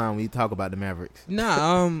that all the time when you talk about the Mavericks.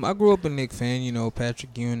 Nah, I grew up a Knicks fan, you know,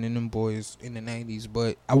 Patrick Ewing and them boys in the 90s,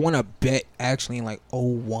 but I want to bet actually in like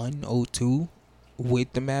 01, 02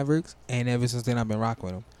 with the Mavericks, and ever since then I've been rocking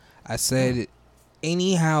with them. I said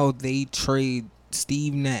anyhow they trade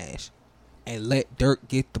Steve Nash and let Dirk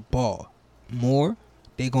get the ball more,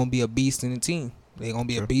 they going to be a beast in the team. They going to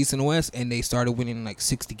be a beast in the West, and they started winning like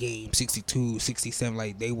 60 games, 62, 67,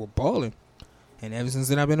 like they were balling. And ever since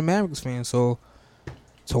then, I've been a Mavericks fan. So,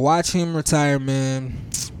 to watch him retire, man,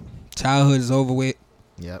 childhood is over with.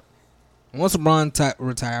 Yep. Once LeBron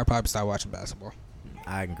retire, I'll probably start watching basketball.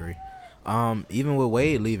 I agree. Even with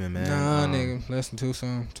Wade leaving, man. Nah, nigga, listen, too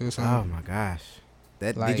soon. Oh my gosh.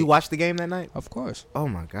 Like- Did you watch the game that night? Of course. Oh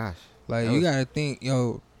my gosh. Like, That you was- got to think,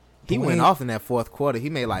 yo. He Dwayne- went off in that fourth quarter. He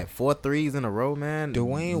made like 4 threes in a row, man.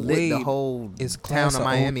 Dwayne Lit the Wade whole is town class of of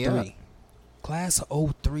Miami 03. up. Class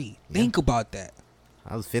of 03. Think about that.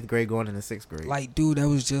 I was 5th grade going into 6th grade. Like, dude, that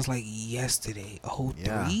was just like yesterday.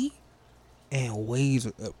 03? And Wade's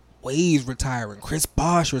retiring. Chris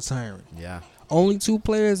Bosh retiring. Yeah. Only 2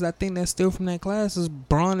 players I think that's still from that class is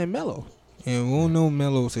Bron and Melo. And we don't know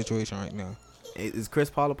Melo's situation right now. Is Chris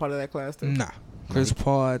Paul a part of that class too? Nah. Chris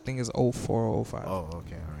Paul, I think, is 04 or 05. Oh,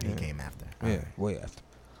 okay. All right. He Yeah. came after. Yeah, All right. way after.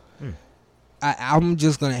 Hmm. I'm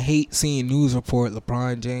just going to hate seeing news report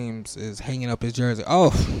LeBron James is hanging up his jersey.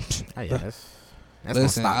 Oh, Oh, yeah, that's Listen, gonna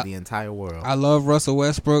stop I- the entire world. I love Russell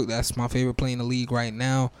Westbrook. That's my favorite player in the league right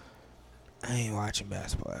now. I ain't watching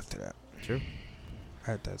basketball after that. True.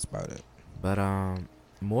 That's about it. But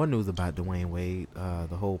more news about Dwayne Wade.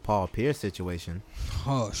 The whole Paul Pierce situation.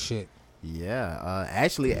 Oh, shit. Yeah.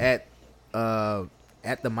 Actually, at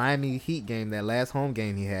the Miami Heat game, that last home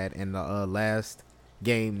game he had, and the last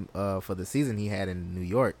game for the season he had in New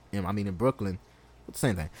York. In Brooklyn.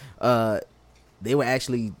 Same thing. They were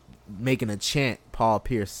actually making a chant, Paul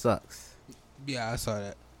Pierce sucks. Yeah, I saw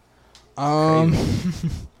that.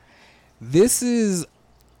 This is...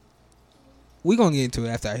 We're going to get into it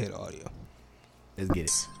after I hear the audio. Let's get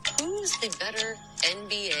it. Who's the better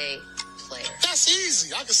NBA player? That's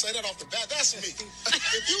easy. I can say that off the bat. That's me.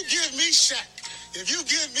 If you give me Shaq, if you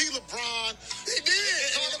give me LeBron, he did.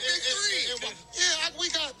 Called a big three.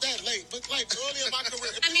 We got that late, but like early in my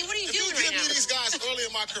career. I mean, what are you doing If you right give me now? these guys early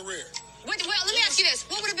in my career, Well, let me ask you this.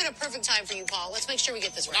 What would have been a perfect time for you, Paul? Let's make sure we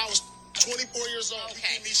get this when I right. was 24 years old,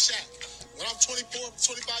 Okay. you give me Shaq. When I'm 24,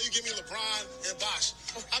 25, you give me LeBron and Bosh.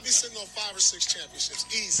 I'd be sitting on 5 or 6 championships.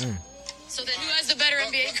 Easy. So then who has the better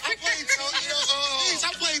NBA I played,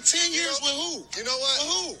 I played 10 years with who? You know what?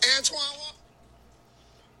 With who? Antoine Walker.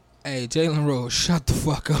 Hey, Jalen Rose, shut the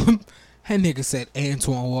fuck up. That nigga said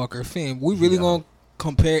Antoine Walker. Fam, we really gonna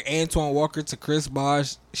compare Antoine Walker to Chris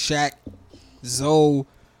Bosh, Shaq, Zoe,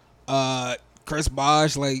 Chris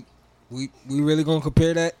Bosh? Like, we really gonna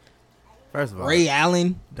compare that? First of all, Ray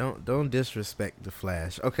Allen? don't disrespect the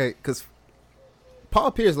Flash, okay? Because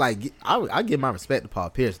Paul Pierce, like, I give my respect to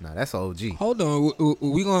Paul Pierce now. That's an OG. Hold on,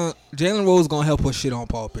 we gonna Jalen Rose gonna help us shit on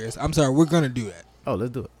Paul Pierce. I'm sorry, we're gonna do that. Oh,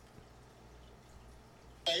 let's do it.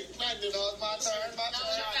 My turn.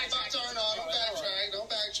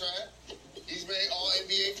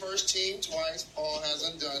 first team twice. Paul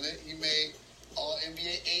hasn't done it. He made all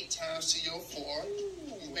NBA 8 times to your 4.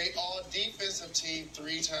 He made all defensive team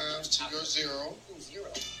 3 times to your 0. 0.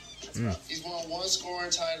 That's rough. He's won 1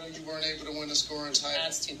 scoring title. You weren't able to win a scoring title.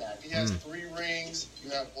 That's too bad. He has 3 rings.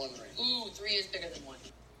 You have 1 ring. Ooh, 3 is bigger than 1.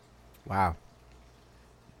 Wow.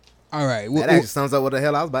 All right. That actually sums up what the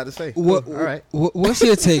hell I was about to say. All right. What's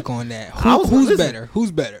your take on that? Who's better?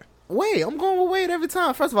 Who's better? Wade. I'm going with Wade every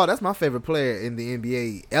time. First of all, that's my favorite player in the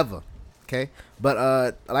NBA ever. Okay,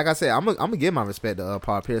 but like I said, I'm gonna give my respect to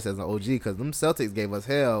Paul Pierce as an OG because them Celtics gave us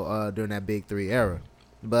hell during that Big 3 era.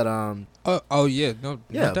 But oh yeah, no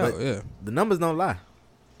doubt, yeah. The numbers don't lie.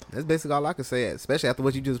 That's basically all I can say, especially after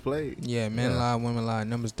what you just played. Yeah, men lie, women lie,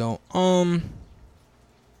 numbers don't.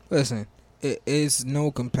 Listen, it is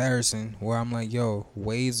no comparison where I'm like, yo,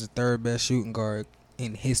 Wade's the 3rd best shooting guard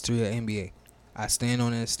in history of NBA. I stand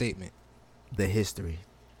on that statement. The history.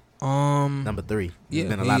 Number 3. Yeah,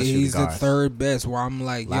 been a lot of shooting he's guards. the 3rd best. Where I'm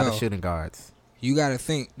like, a lot of shooting guards. You got to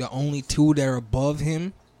think the only 2 that are above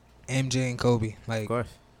him, MJ and Kobe. Like, of course.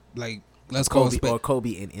 Like, let's call it or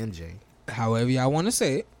Kobe and MJ. However y'all want to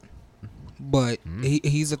say it, but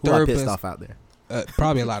he's the 3rd Who are best. pissed off out there?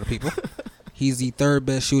 Probably a lot of people. He's the 3rd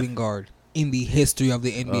best shooting guard in the history of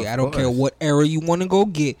the NBA. I don't care what era you want to go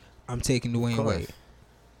get. I'm taking Dwayne Wade.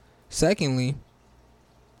 Secondly,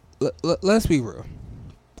 let's be real.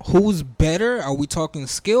 Who's better? Are we talking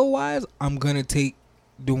skill-wise? I'm going to take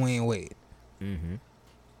Dwayne Wade. Mm-hmm.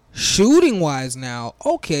 Shooting-wise now,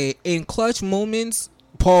 okay, in clutch moments,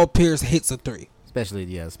 Paul Pierce hits a 3. Especially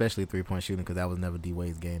 3-point shooting because that was never D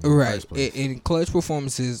Wade's game. Right. In clutch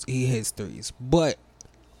performances, he hits 3s. But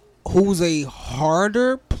who's a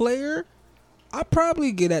harder player? I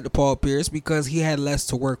probably get at the Paul Pierce because he had less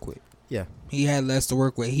to work with. Yeah. He had less to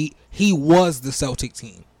work with. He was the Celtic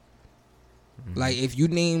team. Like, if you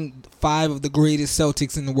name 5 of the greatest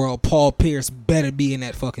Celtics in the world, Paul Pierce better be in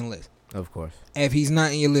that fucking list. Of course. If he's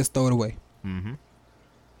not in your list, throw it away. Mm-hmm.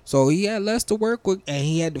 So he had less to work with, and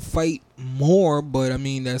he had to fight more, but, I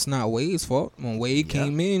mean, that's not Wade's fault. When Wade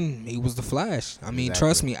came in, he was the Flash. I mean,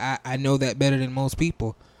 trust me, I know that better than most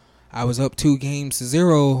people. I was up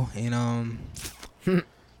 2-0, and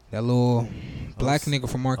that little black nigga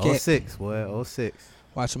from Marquette. 06, boy, 06.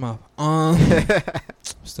 Watch him out.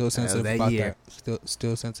 Still sensitive about that.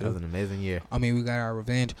 Still sensitive. That was an amazing year. I mean, we got our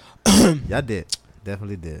revenge. Y'all did.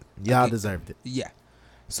 Definitely did. Y'all deserved it. Yeah.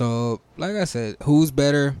 So, like I said, who's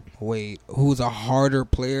better? Wade. Who's a harder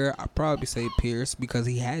player? I'd probably say Pierce because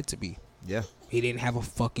he had to be. Yeah. He didn't have a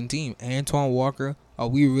fucking team. Antoine Walker, are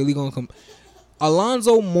we really going to come?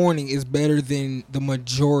 Alonzo Mourning is better than the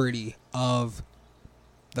majority of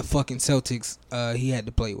the fucking Celtics he had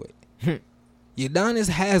to play with. Udonis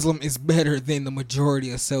Haslem is better than the majority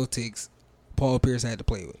of Celtics Paul Pierce had to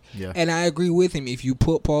play with. Yeah. And I agree with him. If you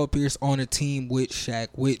put Paul Pierce on a team with Shaq,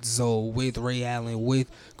 with Zoe, with Ray Allen, with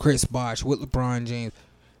Chris Bosh, with LeBron James,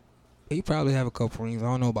 he probably have a couple rings. I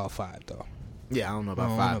don't know about 5 though. Yeah, I don't know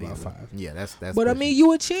about 5 either. Yeah, that's. But I mean,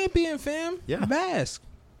 you a champion, fam. Yeah. Bask.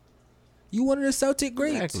 You one of the Celtic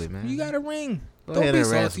greats. Exactly, man. You got a ring. Go Don't ahead be and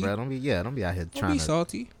salty. rest, bro. Don't be out here trying to.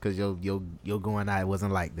 Salty. Because your going out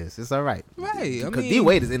wasn't like this. It's all right. Right. Because D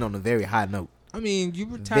Wade is in on a very high note. I mean, you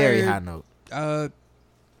retired. Very high note.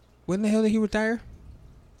 When the hell did he retire?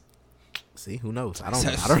 See, who knows? I don't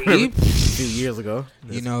remember. A few years ago.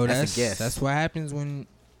 That's a guess. That's what happens when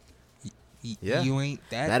you ain't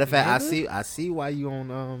that. Matter of fact, I see why you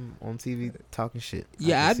on TV talking shit.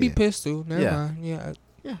 Yeah, I'd be pissed too. Never mind. Yeah.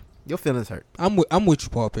 Your feelings hurt. I'm with you,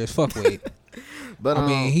 Paul Pierce. Fuck Wade. But I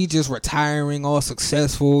mean, he just retiring, all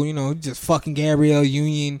successful. Just fucking Gabrielle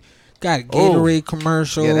Union. Got a Gatorade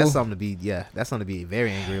commercial. Yeah, that's something to be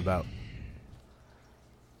very angry about.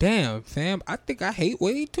 Damn, fam. I think I hate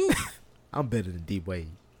Wade too. I'm better than D Wade.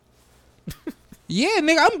 Yeah,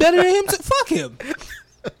 nigga, I'm better than him too. Fuck him.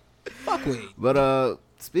 Fuck Wade. But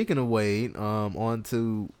speaking of Wade, on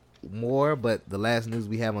to more. But the last news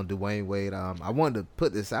we have on Dwayne Wade, I wanted to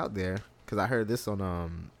put this out there because I heard this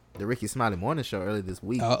on the Ricky Smiley Morning Show earlier this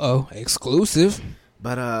week. Exclusive.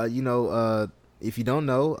 But if you don't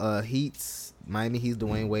know, Miami Heat's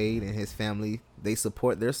Dwayne Wade and his family, they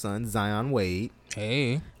support their son Zion Wade.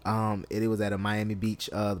 Hey. It was at a Miami Beach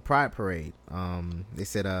the Pride Parade. They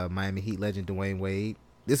said Miami Heat legend Dwayne Wade.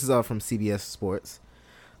 This is all from CBS Sports.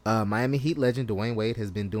 Miami Heat legend Dwayne Wade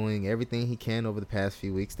has been doing everything he can over the past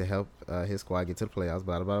few weeks to help his squad get to the playoffs.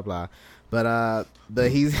 Blah blah blah. But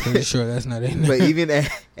he's pretty sure that's not it. But even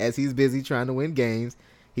as he's busy trying to win games,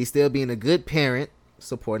 he's still being a good parent,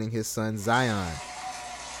 supporting his son Zion.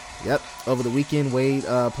 Yep. Over the weekend, Wade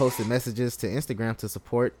posted messages to Instagram to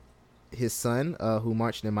support his son, who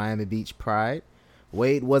marched in Miami Beach Pride.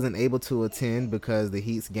 Wade wasn't able to attend because the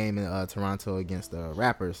Heat's game in Toronto against the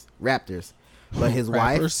Raptors. But his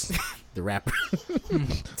wife, the rapper,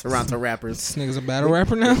 Toronto Rappers. This nigga's a battle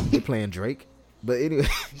rapper now? They playing Drake. But anyway.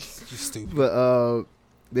 You're stupid. But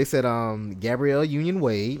they said Gabrielle Union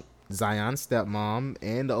Wade, Zion's stepmom,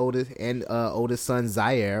 and the oldest son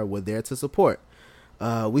Zaire were there to support.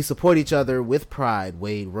 We support each other with pride,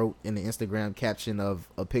 Wade wrote in the Instagram caption of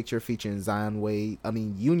a picture featuring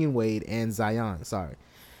Union Wade and Zion. Sorry.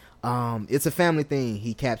 It's a family thing,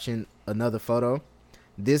 he captioned another photo.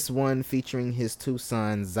 This one featuring his two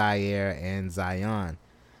sons, Zaire and Zion.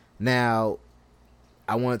 Now,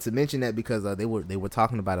 I wanted to mention that because they were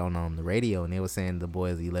talking about it on the radio, and they were saying the boy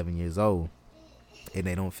is 11 years old, and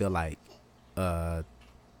they don't feel like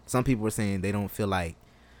some people were saying they don't feel like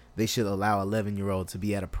they should allow 11-year-old to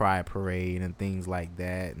be at a pride parade and things like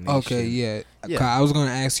that. And okay, yeah. I was going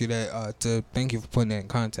to ask you that to thank you for putting that in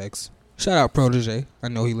context. Shout out Protege. I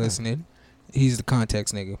know he listening. He's the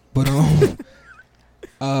context nigga. But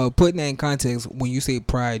putting that in context, when you say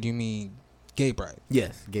pride, you mean gay pride?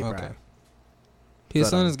 Yes, gay pride. His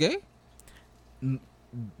son is gay?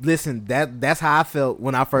 Listen, that's how I felt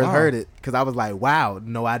when I first heard it, because I was like, wow,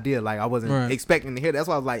 no idea. Like, I wasn't expecting to hear. That's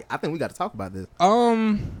why I was like, I think we got to talk about this.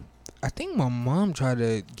 I think my mom tried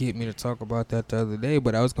to get me to talk about that the other day,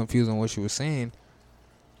 but I was confused on what she was saying.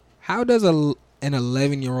 How does an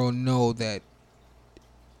 11-year-old know that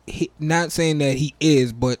not saying that he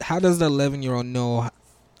is, but how does the 11-year-old know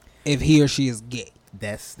if he or she is gay?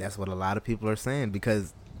 That's what a lot of people are saying,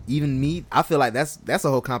 because even me, I feel like that's a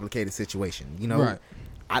whole complicated situation, you know. Right.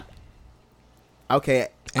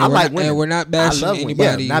 I like women. And we're not bashing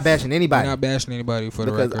anybody. Yeah, not bashing anybody. We're not bashing anybody for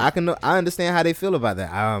the record. Because I understand how they feel about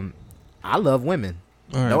that. I love women.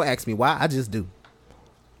 Right. Don't ask me why. I just do.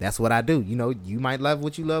 That's what I do. You know, you might love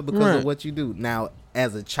what you love because of what you do. Now,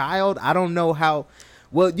 as a child, I don't know how.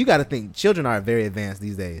 Well, you got to think children are very advanced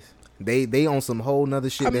these days. They on some whole nother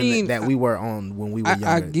shit that we were on when we were younger.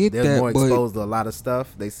 I get They're that, more exposed to a lot of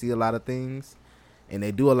stuff. They see a lot of things, and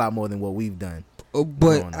they do a lot more than what we've done.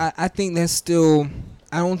 But I think that's still.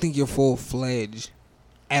 I don't think you're full-fledged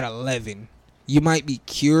at 11. You might be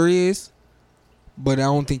curious, but I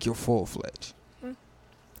don't think you're full-fledged.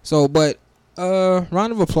 So, but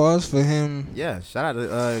round of applause for him. Yeah, shout out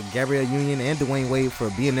to Gabrielle Union and Dwayne Wade for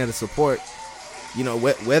being there to support. You know,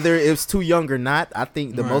 whether it's too young or not, I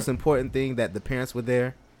think the most important thing that the parents were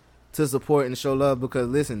there to support and show love, because,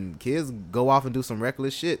 listen, kids go off and do some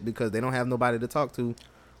reckless shit because they don't have nobody to talk to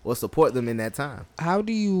or support them in that time. How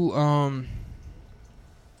do you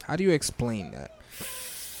explain that?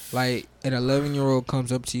 Like, an 11-year-old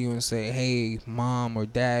comes up to you and say, hey, mom or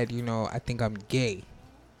dad, you know, I think I'm gay.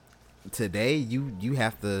 Today, you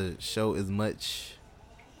have to show as much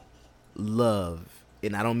love.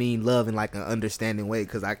 And I don't mean love in like an understanding way,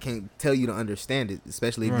 because I can't tell you to understand it,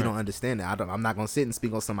 especially if you don't understand it. I'm not going to sit and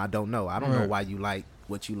speak on something I don't know. I don't know why you like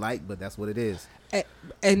what you like, but that's what it is.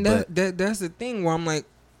 And that's the thing where I'm like,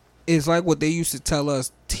 it's like what they used to tell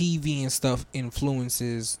us, TV and stuff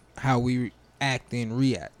influences how we act and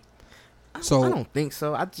react. So I don't think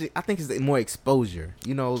so. I think it's more exposure.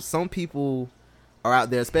 You know, some people are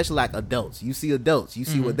out there, especially like adults. You see adults, you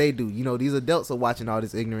see what they do. You know, these adults are watching all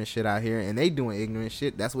this ignorant shit out here, and they doing ignorant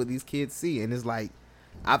shit. That's what these kids see, and it's like,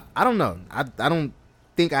 I don't know. I don't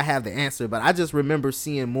think I have the answer, but I just remember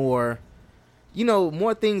seeing more, you know,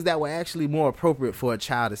 more things that were actually more appropriate for a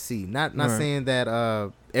child to see. Not saying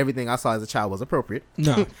that everything I saw as a child was appropriate.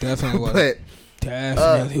 No, definitely wasn't. But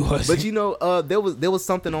definitely wasn't. But you know, there was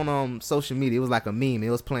something on social media. It was like a meme. It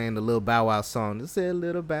was playing the Lil Bow Wow song. It said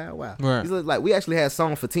Little Bow Wow. Right. It's like we actually had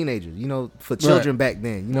songs for teenagers. You know, for children back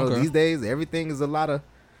then. You know, these days everything is a lot of,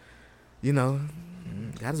 you know,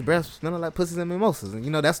 got his breath smelling like pussies and mimosas, and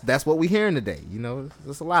you know that's what we hearing today. You know,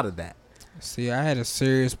 there's a lot of that. See, I had a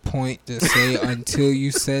serious point to say until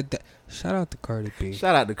you said that. Shout out to Cardi B.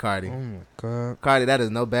 Shout out to Cardi. Oh my God, Cardi, that is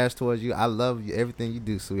no bash towards you. I love you, everything you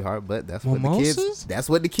do, sweetheart. But that's what the kids. That's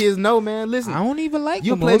what the kids know, man. Listen, I don't even like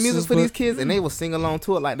you play music for these kids, and they will sing along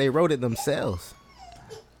to it like they wrote it themselves.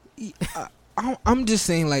 I'm just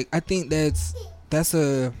saying, like, I think that's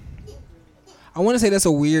a. I want to say that's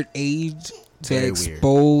a weird age to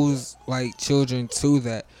expose like children to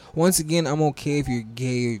that. Once again, I'm okay if you're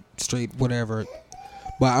gay, straight, whatever,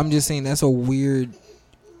 but I'm just saying that's a weird.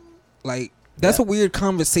 Like, that's a weird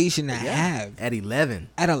conversation to have. At 11.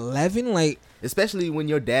 At 11? Like... Especially when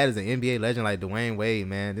your dad is an NBA legend like Dwayne Wade,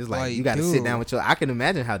 man. It's like you got to sit down with I can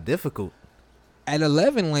imagine how difficult. At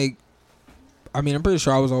 11, like... I mean, I'm pretty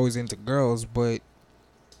sure I was always into girls, but...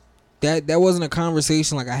 That wasn't a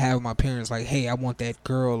conversation like I have with my parents. Like, hey, I want that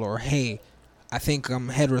girl. Or, hey, I think I'm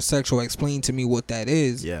heterosexual. Explain to me what that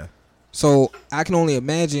is. Yeah. So I can only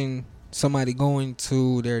imagine somebody going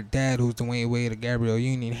to their dad, who's Dwayne Wade or Gabrielle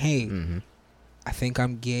Union. Hey, I think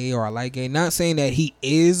I'm gay or I like gay. Not saying that he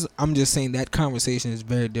is. I'm just saying that conversation is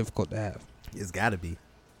very difficult to have. It's got to be.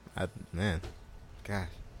 Man, gosh.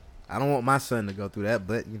 I don't want my son to go through that,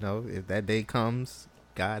 but, you know, if that day comes,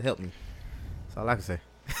 God help me. That's all I can say.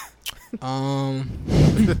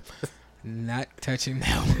 Not touching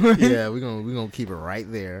that one. Yeah, we're gonna keep it right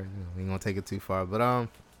there. We ain't gonna take it too far. But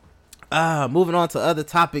moving on to other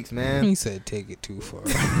topics, man. He said take it too far.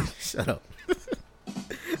 Shut up.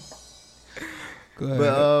 Go ahead.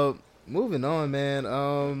 But moving on,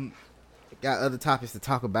 man. Got other topics to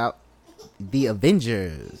talk about. The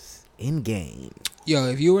Avengers Endgame. Yo,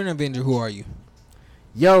 if you were an Avenger, who are you?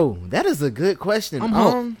 Yo, that is a good question. I'm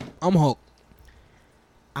Hulk. I'm Hulk.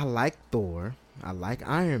 I like Thor. I like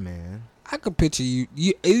Iron Man. I could picture you.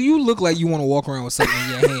 You look like you want to walk around with something in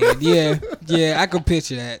your hand. Yeah, I could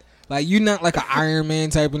picture that. Like, you're not like an Iron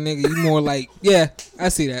Man type of nigga. You more like, yeah, I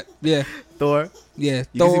see that. Yeah. Thor? Yeah.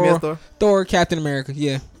 You can see me as Thor? Thor, Captain America,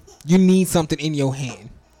 yeah. You need something in your hand.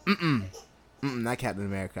 Not Captain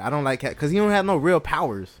America. I don't like because he don't have no real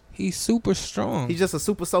powers. He's super strong. He's just a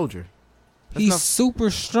super soldier. He's super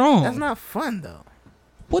strong. That's not fun, though.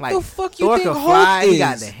 What like, the fuck you Thor think can Hulk fly, is? He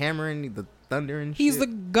got the hammer and the thunder and He's shit. the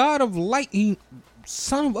god of light.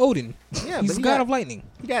 Son of Odin. Yeah, he's the god of lightning.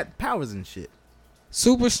 He got powers and shit.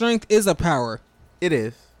 Super strength is a power. It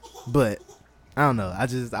is, but I don't know. I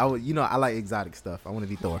like exotic stuff. I want to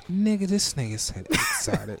be Thor. Nigga, this nigga said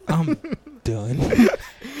exotic. I'm done.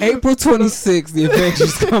 April 26th, the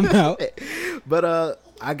Avengers come out. But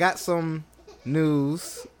I got some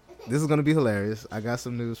news. This is gonna be hilarious. I got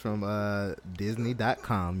some news from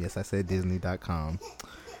Disney.com. Yes, I said Disney.com.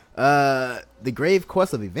 The grave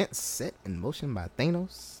course of events set in motion by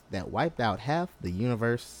Thanos that wiped out half the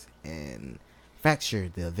universe and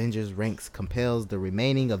fractured the Avengers ranks compels the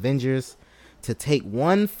remaining Avengers to take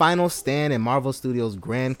one final stand in Marvel Studios'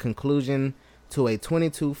 grand conclusion to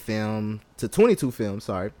 22 films.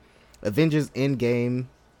 Avengers Endgame.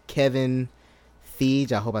 Kevin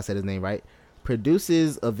Feige, I hope I said his name right,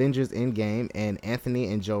 produces Avengers Endgame, and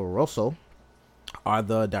Anthony and Joe Russo are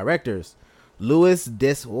the directors. Louis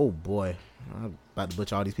oh boy, I'm about to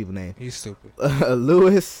butcher all these people's names. He's stupid.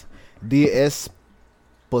 Louis D'Esposito,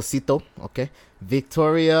 okay.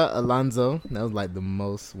 Victoria Alonso, that was like the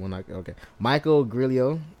most one okay. Michael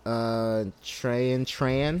Grillo,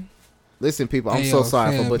 Tran. Listen, people, I'm so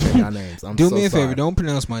sorry for butchering your names. Do me a favor, don't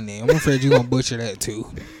pronounce my name. I'm afraid you're gonna butcher that too.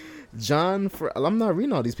 I'm not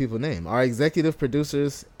reading all these people's names. Our executive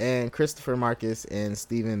producers and Christopher Marcus and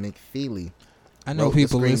Stephen McFeely. I know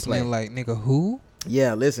people listening like, nigga, who?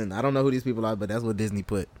 Yeah, listen, I don't know who these people are, but that's what Disney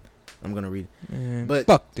put. I'm gonna read it. Man, but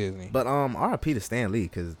fuck Disney. But RIP to Stan Lee,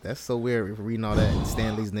 because that's so weird. If reading all that, and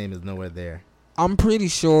Stan Lee's name is nowhere there. I'm pretty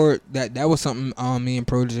sure that was something me and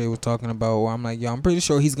Protege was talking about. Where I'm like, yo, I'm pretty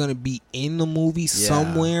sure he's gonna be in the movie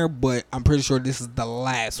somewhere, but I'm pretty sure this is the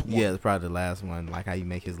last one. Yeah, it's probably the last one. Like how you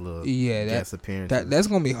make his little guest appearance. That's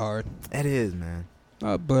gonna be hard. That is, man.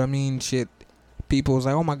 But I mean, shit. People was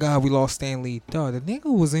like, oh my god, we lost Stan Lee. Dog, the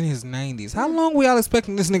nigga was in his 90s. How long we all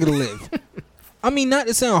expecting this nigga to live? I mean, not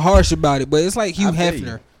to sound harsh about it, but it's like Hugh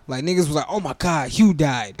Hefner. Like, niggas was like, oh my god, Hugh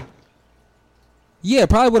died. Yeah,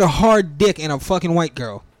 probably with a hard dick and a fucking white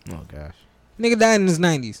girl. Oh gosh. Nigga died in his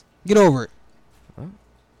 90s. Get over it. Well,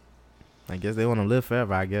 I guess they want to live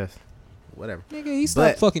forever, I guess. Whatever. Nigga, he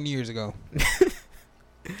stopped fucking years ago.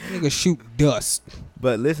 Nigga shoot dust.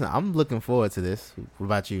 But listen, I'm looking forward to this. What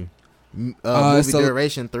about you? Movie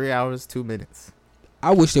duration 3 hours 2 minutes.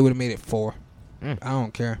 I wish they would have made it 4. I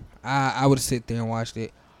don't care. I would have sit there and watched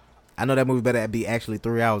it. I know that movie better be actually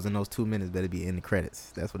 3 hours, and those 2 minutes better be in the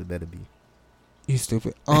credits. That's what it better be. You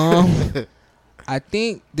stupid. I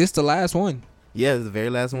think this the last one. Yeah, it's the very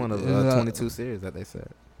last one of 22 series that they said.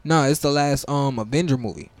 No, it's the last Avenger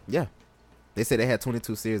movie. Yeah, they said they had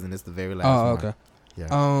 22 series, and it's the very last one. Oh, okay.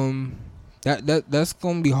 Yeah. That's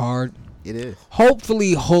gonna be hard. It is.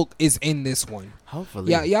 Hopefully Hulk is in this one.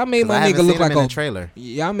 Hopefully. Yeah, y'all made my nigga look like a trailer.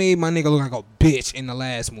 Y'all made my nigga look like a bitch in the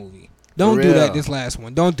last movie. Don't do that this last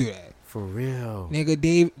one. Don't do that. For real.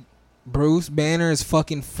 Nigga, Bruce Banner is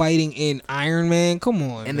fucking fighting in Iron Man. Come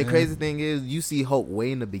on. And man. the crazy thing is, you see Hulk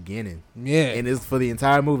way in the beginning. Yeah. And it's for the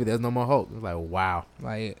entire movie. There's no more Hulk. It's like, wow.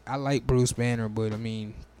 Like, I like Bruce Banner, but I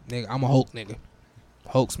mean, nigga, I'm a Hulk nigga.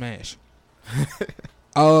 Hulk smash.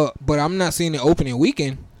 But I'm not seeing the opening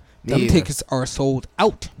weekend. Them tickets are sold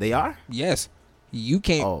out. They are? Yes. You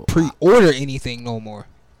can't pre-order anything no more.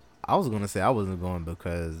 I was going to say I wasn't going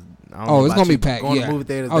because... it's going to be packed, Going to movie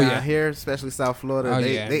theaters down here, especially South Florida,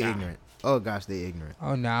 they ignorant. Oh gosh, they ignorant.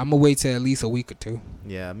 Oh nah, I'm gonna wait till at least a week or two.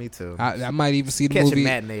 Yeah, me too. I might even see the Catch movie. a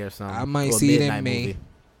matinee or something. I might or see it in midnight May. movie.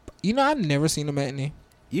 You know, I've never seen a matinee.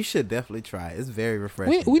 You should definitely try. It's very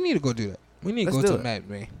refreshing. We need to go do that. We need to Let's go do to a it.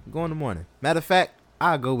 matinee. Go in the morning. Matter of fact,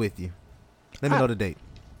 I'll go with you. Let me know the date.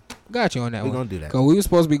 Got you on that We're one. gonna do that. Cause we were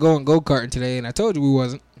supposed to be going go-karting today, and I told you we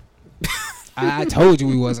wasn't. I told you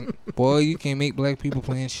we wasn't. Boy, you can't make black people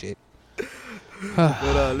playing shit.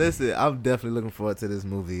 But listen, I'm definitely looking forward to this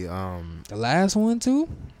movie. The last one too.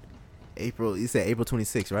 April. You said April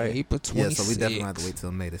 26th, right? April 26th. Yeah, so we definitely have to wait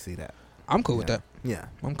till May to see that. I'm cool with that. Yeah,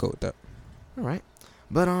 I'm cool with that. all right.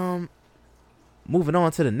 But moving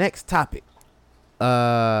on to the next topic.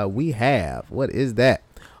 We have, what is that?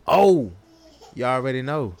 Oh, you already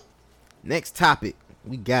know. Next topic,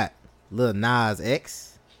 we got Lil Nas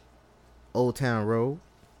X, Old Town Road,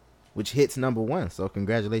 which hits #1. So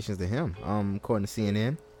congratulations to him. According to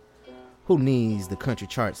CNN, who needs the country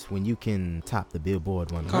charts when you can top the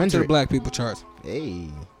Billboard 100? Come to the black people charts. Hey,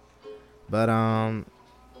 but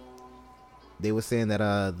they were saying that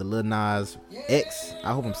the Lil Nas X,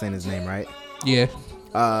 I hope I'm saying his name right. Yeah.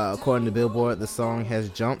 According to Billboard, the song has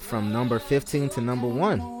jumped from number 15 to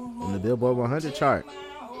 #1 on the Billboard 100 chart.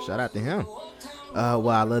 Shout out to him.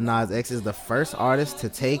 While Lil Nas X is the first artist to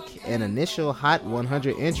take an initial Hot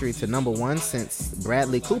 100 entry to #1 since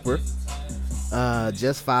Bradley Cooper,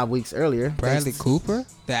 just 5 weeks earlier. Bradley Cooper,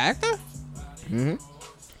 the actor. Mm-hmm.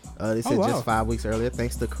 They said wow. just 5 weeks earlier,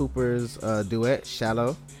 thanks to Cooper's duet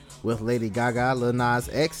 "Shallow" with Lady Gaga, Lil Nas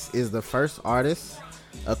X is the first artist,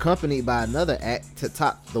 accompanied by another act, to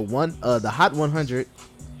top the Hot 100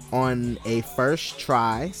 on a first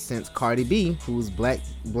try since Cardi B, who's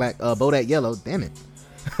Bodak Yellow, damn it,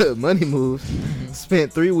 Money Moves,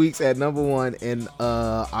 spent 3 weeks at #1 in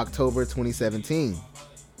October 2017.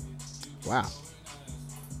 Wow.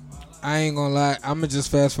 I ain't gonna lie. I'm gonna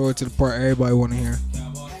just fast forward to the part everybody want to hear.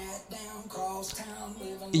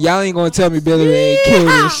 Y'all ain't gonna tell me Billy Ray ain't killed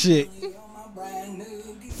this shit.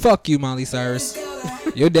 Fuck you, Miley Cyrus.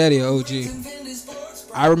 Your daddy a OG.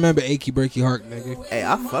 I remember Achy Breaky Heart, nigga. Hey,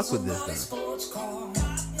 I fuck with this though.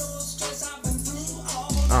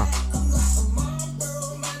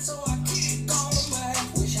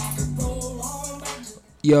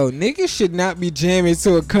 Yo, niggas should not be jamming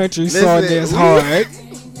to a country song this hard.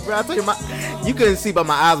 Bro, I tell you, you couldn't see, but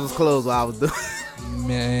my eyes was closed while I was doing.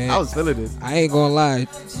 Man, I was feeling this. I ain't gonna lie.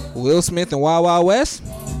 Will Smith and Wild Wild West.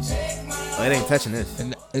 Oh, it ain't touching this.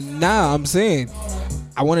 And nah, I'm saying,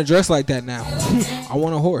 I want to dress like that now. I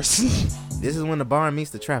want a horse. This is when the barn meets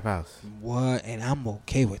the trap house. What? And I'm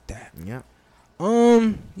okay with that. Yeah.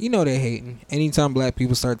 You know they hating. Anytime black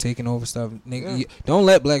people start taking over stuff, nigga, don't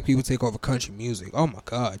let black people take over country music. Oh my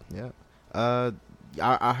god. Yeah.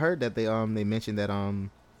 I heard that they mentioned that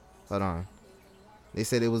hold on. They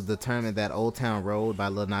said it was determined that Old Town Road by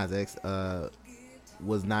Lil Nas X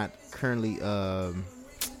was not currently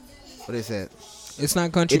what they said. It's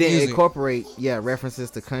not country music. It didn't music. Incorporate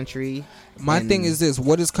references to country. My thing is this: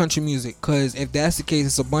 what is country music? Because if that's the case,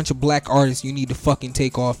 it's a bunch of black artists you need to fucking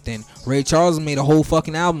take off. Then Ray Charles made a whole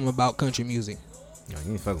fucking album about country music. No,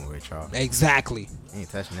 you ain't fucking with Ray Charles. Exactly. You ain't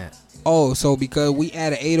touching that. Oh, so because we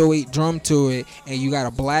add an 808 drum to it, and you got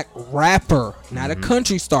a black rapper, not a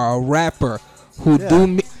country star, a rapper who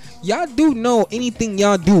y'all do know anything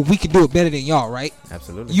y'all do, we can do it better than y'all, right?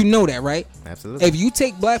 Absolutely. You know that, right? Absolutely. If you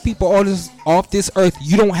take black people off this earth,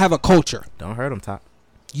 you don't have a culture. Don't hurt them, Top.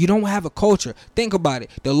 You don't have a culture. Think about it.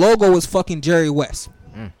 The logo is fucking Jerry West.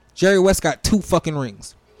 Jerry West got 2 fucking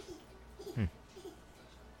rings.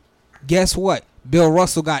 Guess what? Bill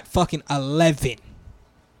Russell got fucking 11.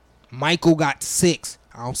 Michael got 6.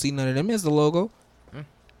 I don't see none of them as the logo.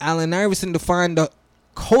 Allen Iverson defined the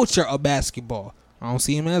culture of basketball. I don't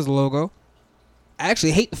see him as the logo. I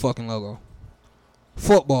actually hate the fucking logo.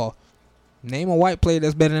 Football. Name a white player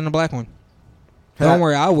that's better than a black one. Don't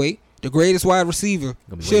worry, I'll wait. The greatest wide receiver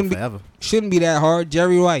shouldn't be that hard.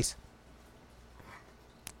 Jerry Rice.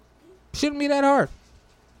 Shouldn't be that hard.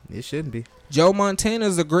 It shouldn't be. Joe Montana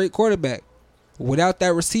is a great quarterback. Without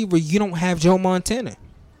that receiver, you don't have Joe Montana.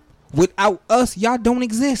 Without us, y'all don't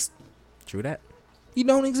exist. True that. You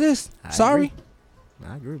don't exist. I Sorry.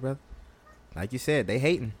 I agree, brother. Like you said, they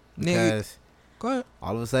hating. Nigga. Because Go ahead.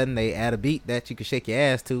 all of a sudden they add a beat that you can shake your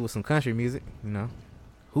ass to with some country music. You know,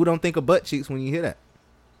 who don't think of butt cheeks when you hear that?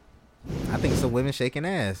 I think some women shaking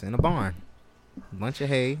ass in a barn. A bunch of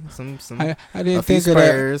hay, some. I didn't think of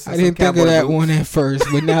that. I didn't think of that one at first,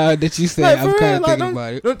 but now that you say, I'm kind of thinking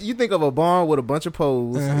about it. You think of a barn with a bunch of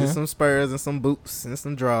poles, and some spurs, and some boots, and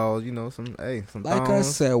some draws. You know, some thongs. Like I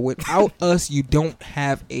said, without us, you don't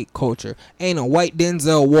have a culture. Ain't a white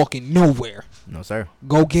Denzel walking nowhere. No sir.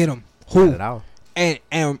 Go get him. Who? Not at all.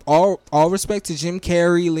 And all respect to Jim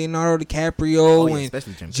Carrey, Leonardo DiCaprio, and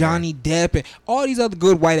especially Jim Johnny Depp, and all these other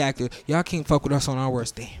good white actors. Y'all can't fuck with us on our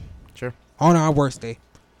worst day. Sure. On our worst day.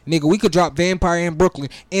 Nigga, we could drop Vampire in Brooklyn.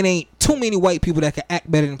 It ain't too many white people that can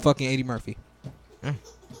act better than fucking Eddie Murphy.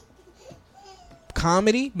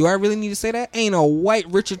 Comedy? Do I really need to say that? Ain't a white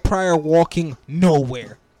Richard Pryor walking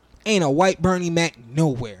nowhere. Ain't a white Bernie Mac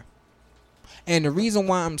nowhere. And the reason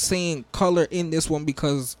why I'm saying color in this one,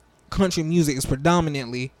 because country music is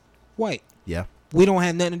predominantly white. Yeah. We don't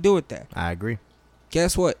have nothing to do with that. I agree.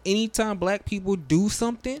 Guess what? Anytime black people do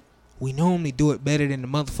something, we normally do it better than the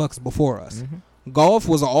motherfuckers before us. Mm-hmm. Golf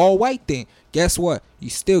was an all white thing. Guess what? You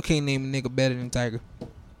still can't name a nigga better than Tiger.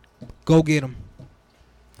 Go get him.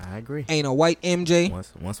 I agree. Ain't a white MJ.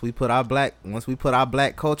 Once we put our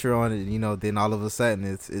black culture on it, you know, then all of a sudden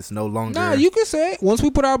it's no longer. Nah, you can say it. Once we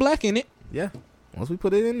put our black in it. Yeah. Once we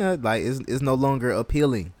put it in there, like it's no longer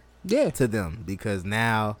appealing. Yeah. To them, because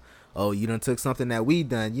now, you done took something that we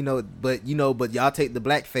done, but y'all take the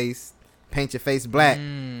black face, paint your face black,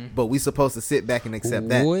 but we supposed to sit back and accept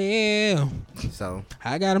that. Well, so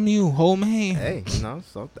I got him, you whole man. Hey,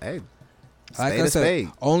 like I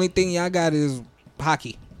said, only thing y'all got is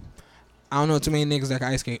hockey. I don't know too many niggas that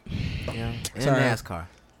can ice skate. Yeah, and NASCAR.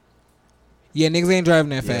 Yeah, niggas ain't driving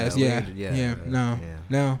that fast.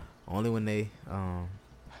 No. Only when they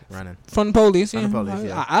running from the police.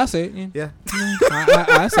 Yeah, I say it. Yeah,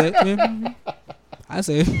 I say it. Yeah. I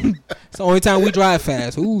say it. It's the only time we drive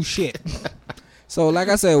fast. Ooh, shit. So, like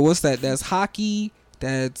I said, what's that? That's hockey.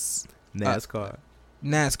 That's NASCAR.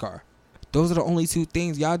 NASCAR. Those are the only two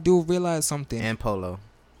things. Y'all do realize something. And polo.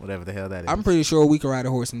 Whatever the hell that is. I'm pretty sure we can ride a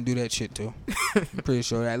horse and do that shit too. I'm pretty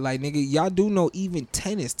sure that. Like, nigga, y'all do know even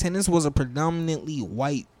tennis. Tennis was a predominantly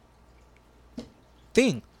white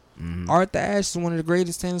thing. Mm-hmm. Arthur Ashe is one of the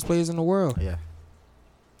greatest tennis players in the world. Yeah.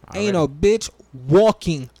 Ain't a bitch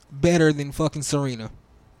walking better than fucking Serena.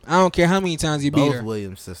 I don't care how many times you beat her. Both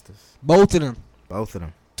Williams sisters. Both of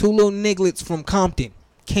them. Two little nigglets from Compton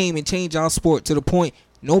came and changed our sport to the point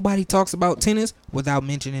nobody talks about tennis without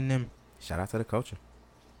mentioning them. Shout out to the culture.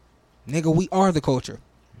 Nigga, we are the culture.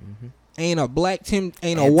 Mm-hmm. Ain't a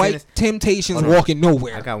white Temptations walking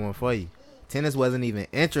nowhere. I got one for you. Tennis wasn't even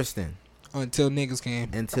interesting until niggas came.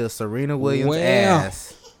 Until Serena Williams'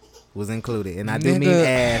 ass was included, and I do mean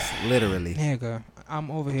ass literally. Nigga, I'm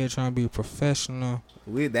over here trying to be professional.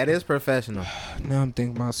 That is professional. Now I'm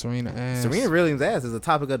thinking about Serena ass. Serena Williams' ass is a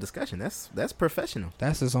topic of discussion. That's professional.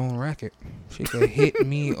 That's his own racket. She could hit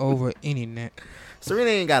me over any neck.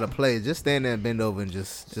 Serena ain't gotta play. Just stand there and bend over and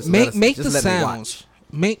just make the sounds.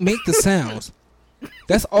 Make the sounds.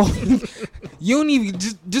 That's all. You don't even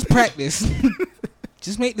just practice.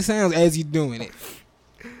 Just make the sounds as you're doing it.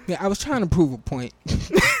 Yeah, I was trying to prove a point.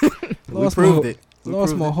 Lost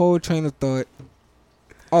my whole train of thought.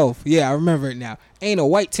 Oh yeah, I remember it now. Ain't a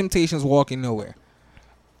white Temptations walking nowhere.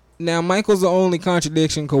 Now Michael's the only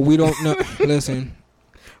contradiction because we don't know. Listen,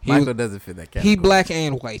 Michael doesn't fit that category. He black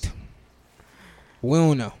and white. We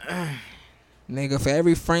don't know. Nigga, for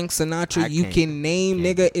every Frank Sinatra you can name,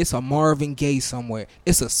 nigga, it's a Marvin Gaye somewhere.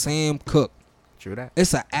 It's a Sam Cooke. True that.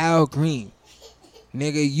 It's a Al Green.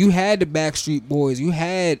 Nigga, you had the Backstreet Boys. You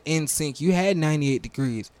had NSYNC. You had 98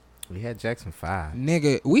 Degrees. We had Jackson 5.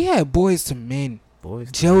 Nigga, we had Boys to Men.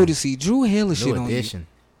 Jodeci. Drew Hill shit on Edition.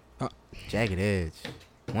 Jagged Edge.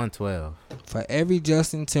 112. For every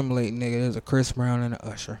Justin Timberlake, nigga, there's a Chris Brown and a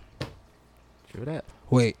Usher. True that.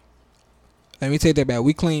 Wait. Let me take that back.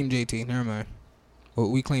 We claimed JT. Never mind.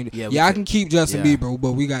 Well, we claimed it. Yeah, I can keep Justin Bieber,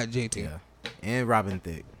 but we got JT. Yeah. And Robin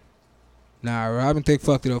Thicke. Nah, Robin Thicke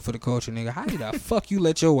fucked it up for the culture, nigga. How the fuck you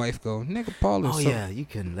let your wife go? Nigga, Paula. Yeah, you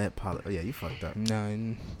couldn't let Paula. Oh, yeah, you fucked up. Nah,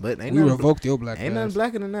 but we revoked your black Ain't nothing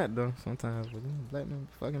blacker than that, though, sometimes. Black men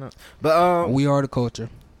fucking up. But, we are the culture.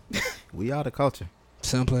 We are the culture.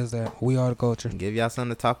 Simple as that. We are the culture. Give y'all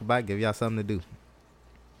something to talk about. Give y'all something to do.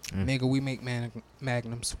 Nigga, we make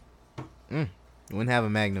magnums. You wouldn't have a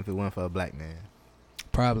Magnum if it wasn't for a black man.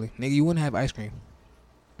 Probably. Nigga, you wouldn't have ice cream.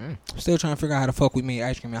 Still trying to figure out how the fuck we made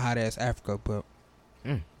ice cream in hot ass Africa, but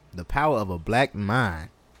the power of a black mind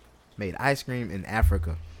made ice cream in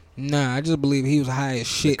Africa. Nah, I just believe he was high as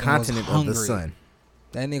shit. The continent of the sun.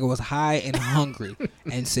 That nigga was high and hungry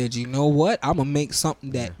and said, you know what? I'm gonna make something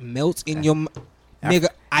that melts in your nigga,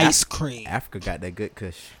 ice cream. Africa got that good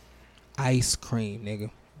kush. Ice cream, nigga.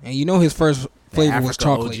 And you know his first flavor was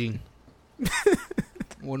chocolate.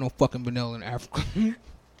 Wasn't no fucking vanilla in Africa.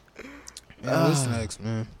 What's next,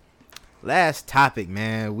 man? Last topic,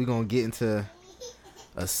 man. We're gonna get into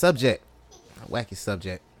a subject, a wacky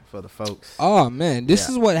subject for the folks. Oh man, this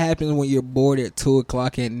is what happens when you're bored at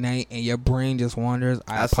 2:00 at night and your brain just wanders.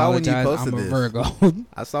 I apologize. I'm a Virgo.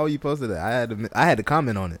 I saw you posted it. I had to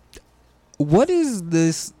comment on it. What is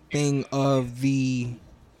this thing of the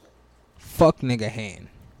fuck nigga hand?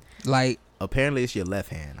 Like, apparently it's your left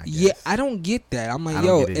hand. I guess. Yeah, I don't get that. I'm like,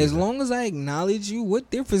 yo, as long as I acknowledge you, what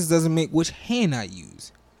difference does it make which hand I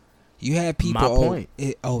use? You have people. My point.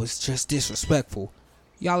 It's just disrespectful.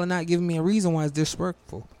 Y'all are not giving me a reason why it's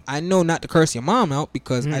disrespectful. I know not to curse your mom out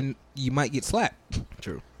because you might get slapped.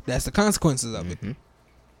 True. That's the consequences of it.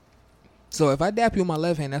 So if I dap you with my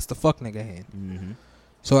left hand, that's the fuck nigga hand.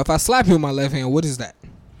 So if I slap you with my left hand, what is that?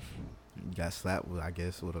 You got slapped with, I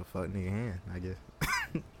guess, with a fuck nigga hand. I guess.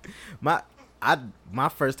 My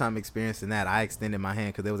first time experiencing that, I extended my hand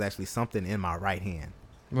because there was actually something in my right hand.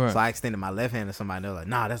 Right. So I extended my left hand to somebody, and they're like,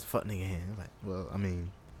 "Nah, that's a fuck nigga hand." I'm like, well, I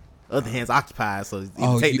mean, other hand's occupied, so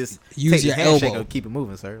use your elbow or keep it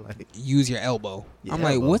moving, sir. Like, use your elbow. I'm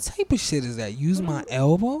like, what type of shit is that? Use my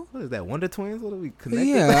elbow? What is that? Wonder Twins? What are we connected?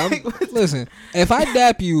 Yeah. Listen, if I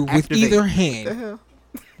dap you with either hand,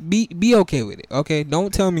 be okay with it. Okay,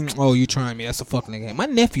 don't tell me, oh, you trying me? That's a fuck nigga hand. My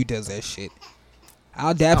nephew does that shit.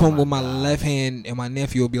 I'll dap him with my left hand, and my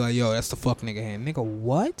nephew will be like, "Yo, that's the fuck nigga hand." Nigga,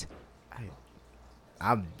 what?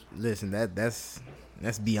 Listen. That's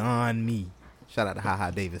beyond me. Shout out to Ha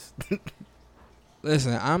Davis.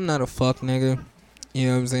 Listen, I'm not a fuck nigga. You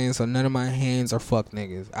know what I'm saying? So none of my hands are fuck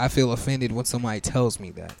niggas. I feel offended when somebody tells me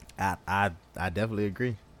that. I definitely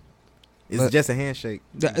agree. It's just a handshake.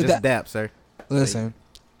 Just dap, sir. Listen,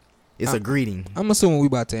 it's a greeting. I'm assuming we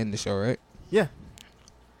about to end the show, right? Yeah.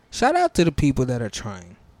 Shout out to the people that are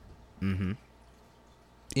trying. You know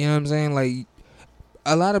what I'm saying? Like,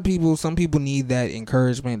 a lot of people, some people need that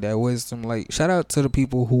encouragement, that wisdom. Like, shout out to the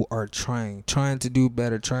people who are trying to do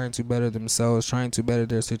better, trying to better themselves, trying to better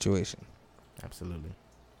their situation. Absolutely.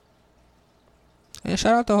 And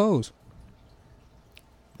shout out to hoes.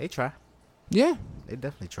 They try. Yeah. They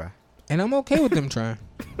definitely try. And I'm okay with them trying.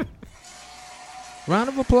 Round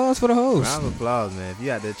of applause for the hoes. Round of applause, man. If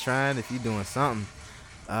you out there trying, if you doing something,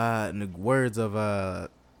 in the words of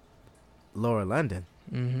Laura London,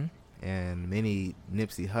 and many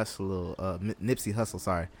Nipsey Hussle,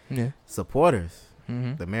 supporters,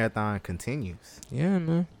 the marathon continues. Yeah,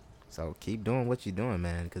 man. So keep doing what you're doing,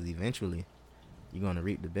 man, because eventually you're gonna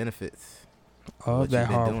reap the benefits of that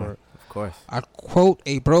hard work. Of course. I quote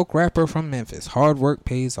a broke rapper from Memphis: "Hard work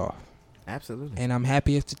pays off." Absolutely. And I'm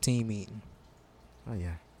happy if the team eating. Oh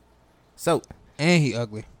yeah. So, and he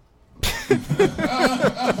ugly.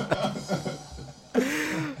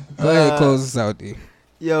 Go ahead, close us out, D.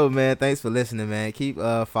 Yo, man, thanks for listening, man. Keep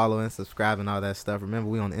following, subscribing, all that stuff. Remember,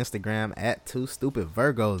 we on Instagram at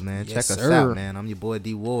 2StupidVirgos, man. Yes, Check us sir. out, man. I'm your boy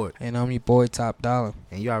D Ward, and I'm your boy Top Dollar.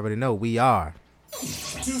 And you already know we are 2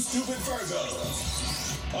 Stupid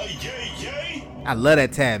Virgos. Yay, yay. I love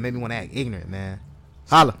that tag. Made me want to act ignorant, man.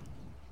 Holla.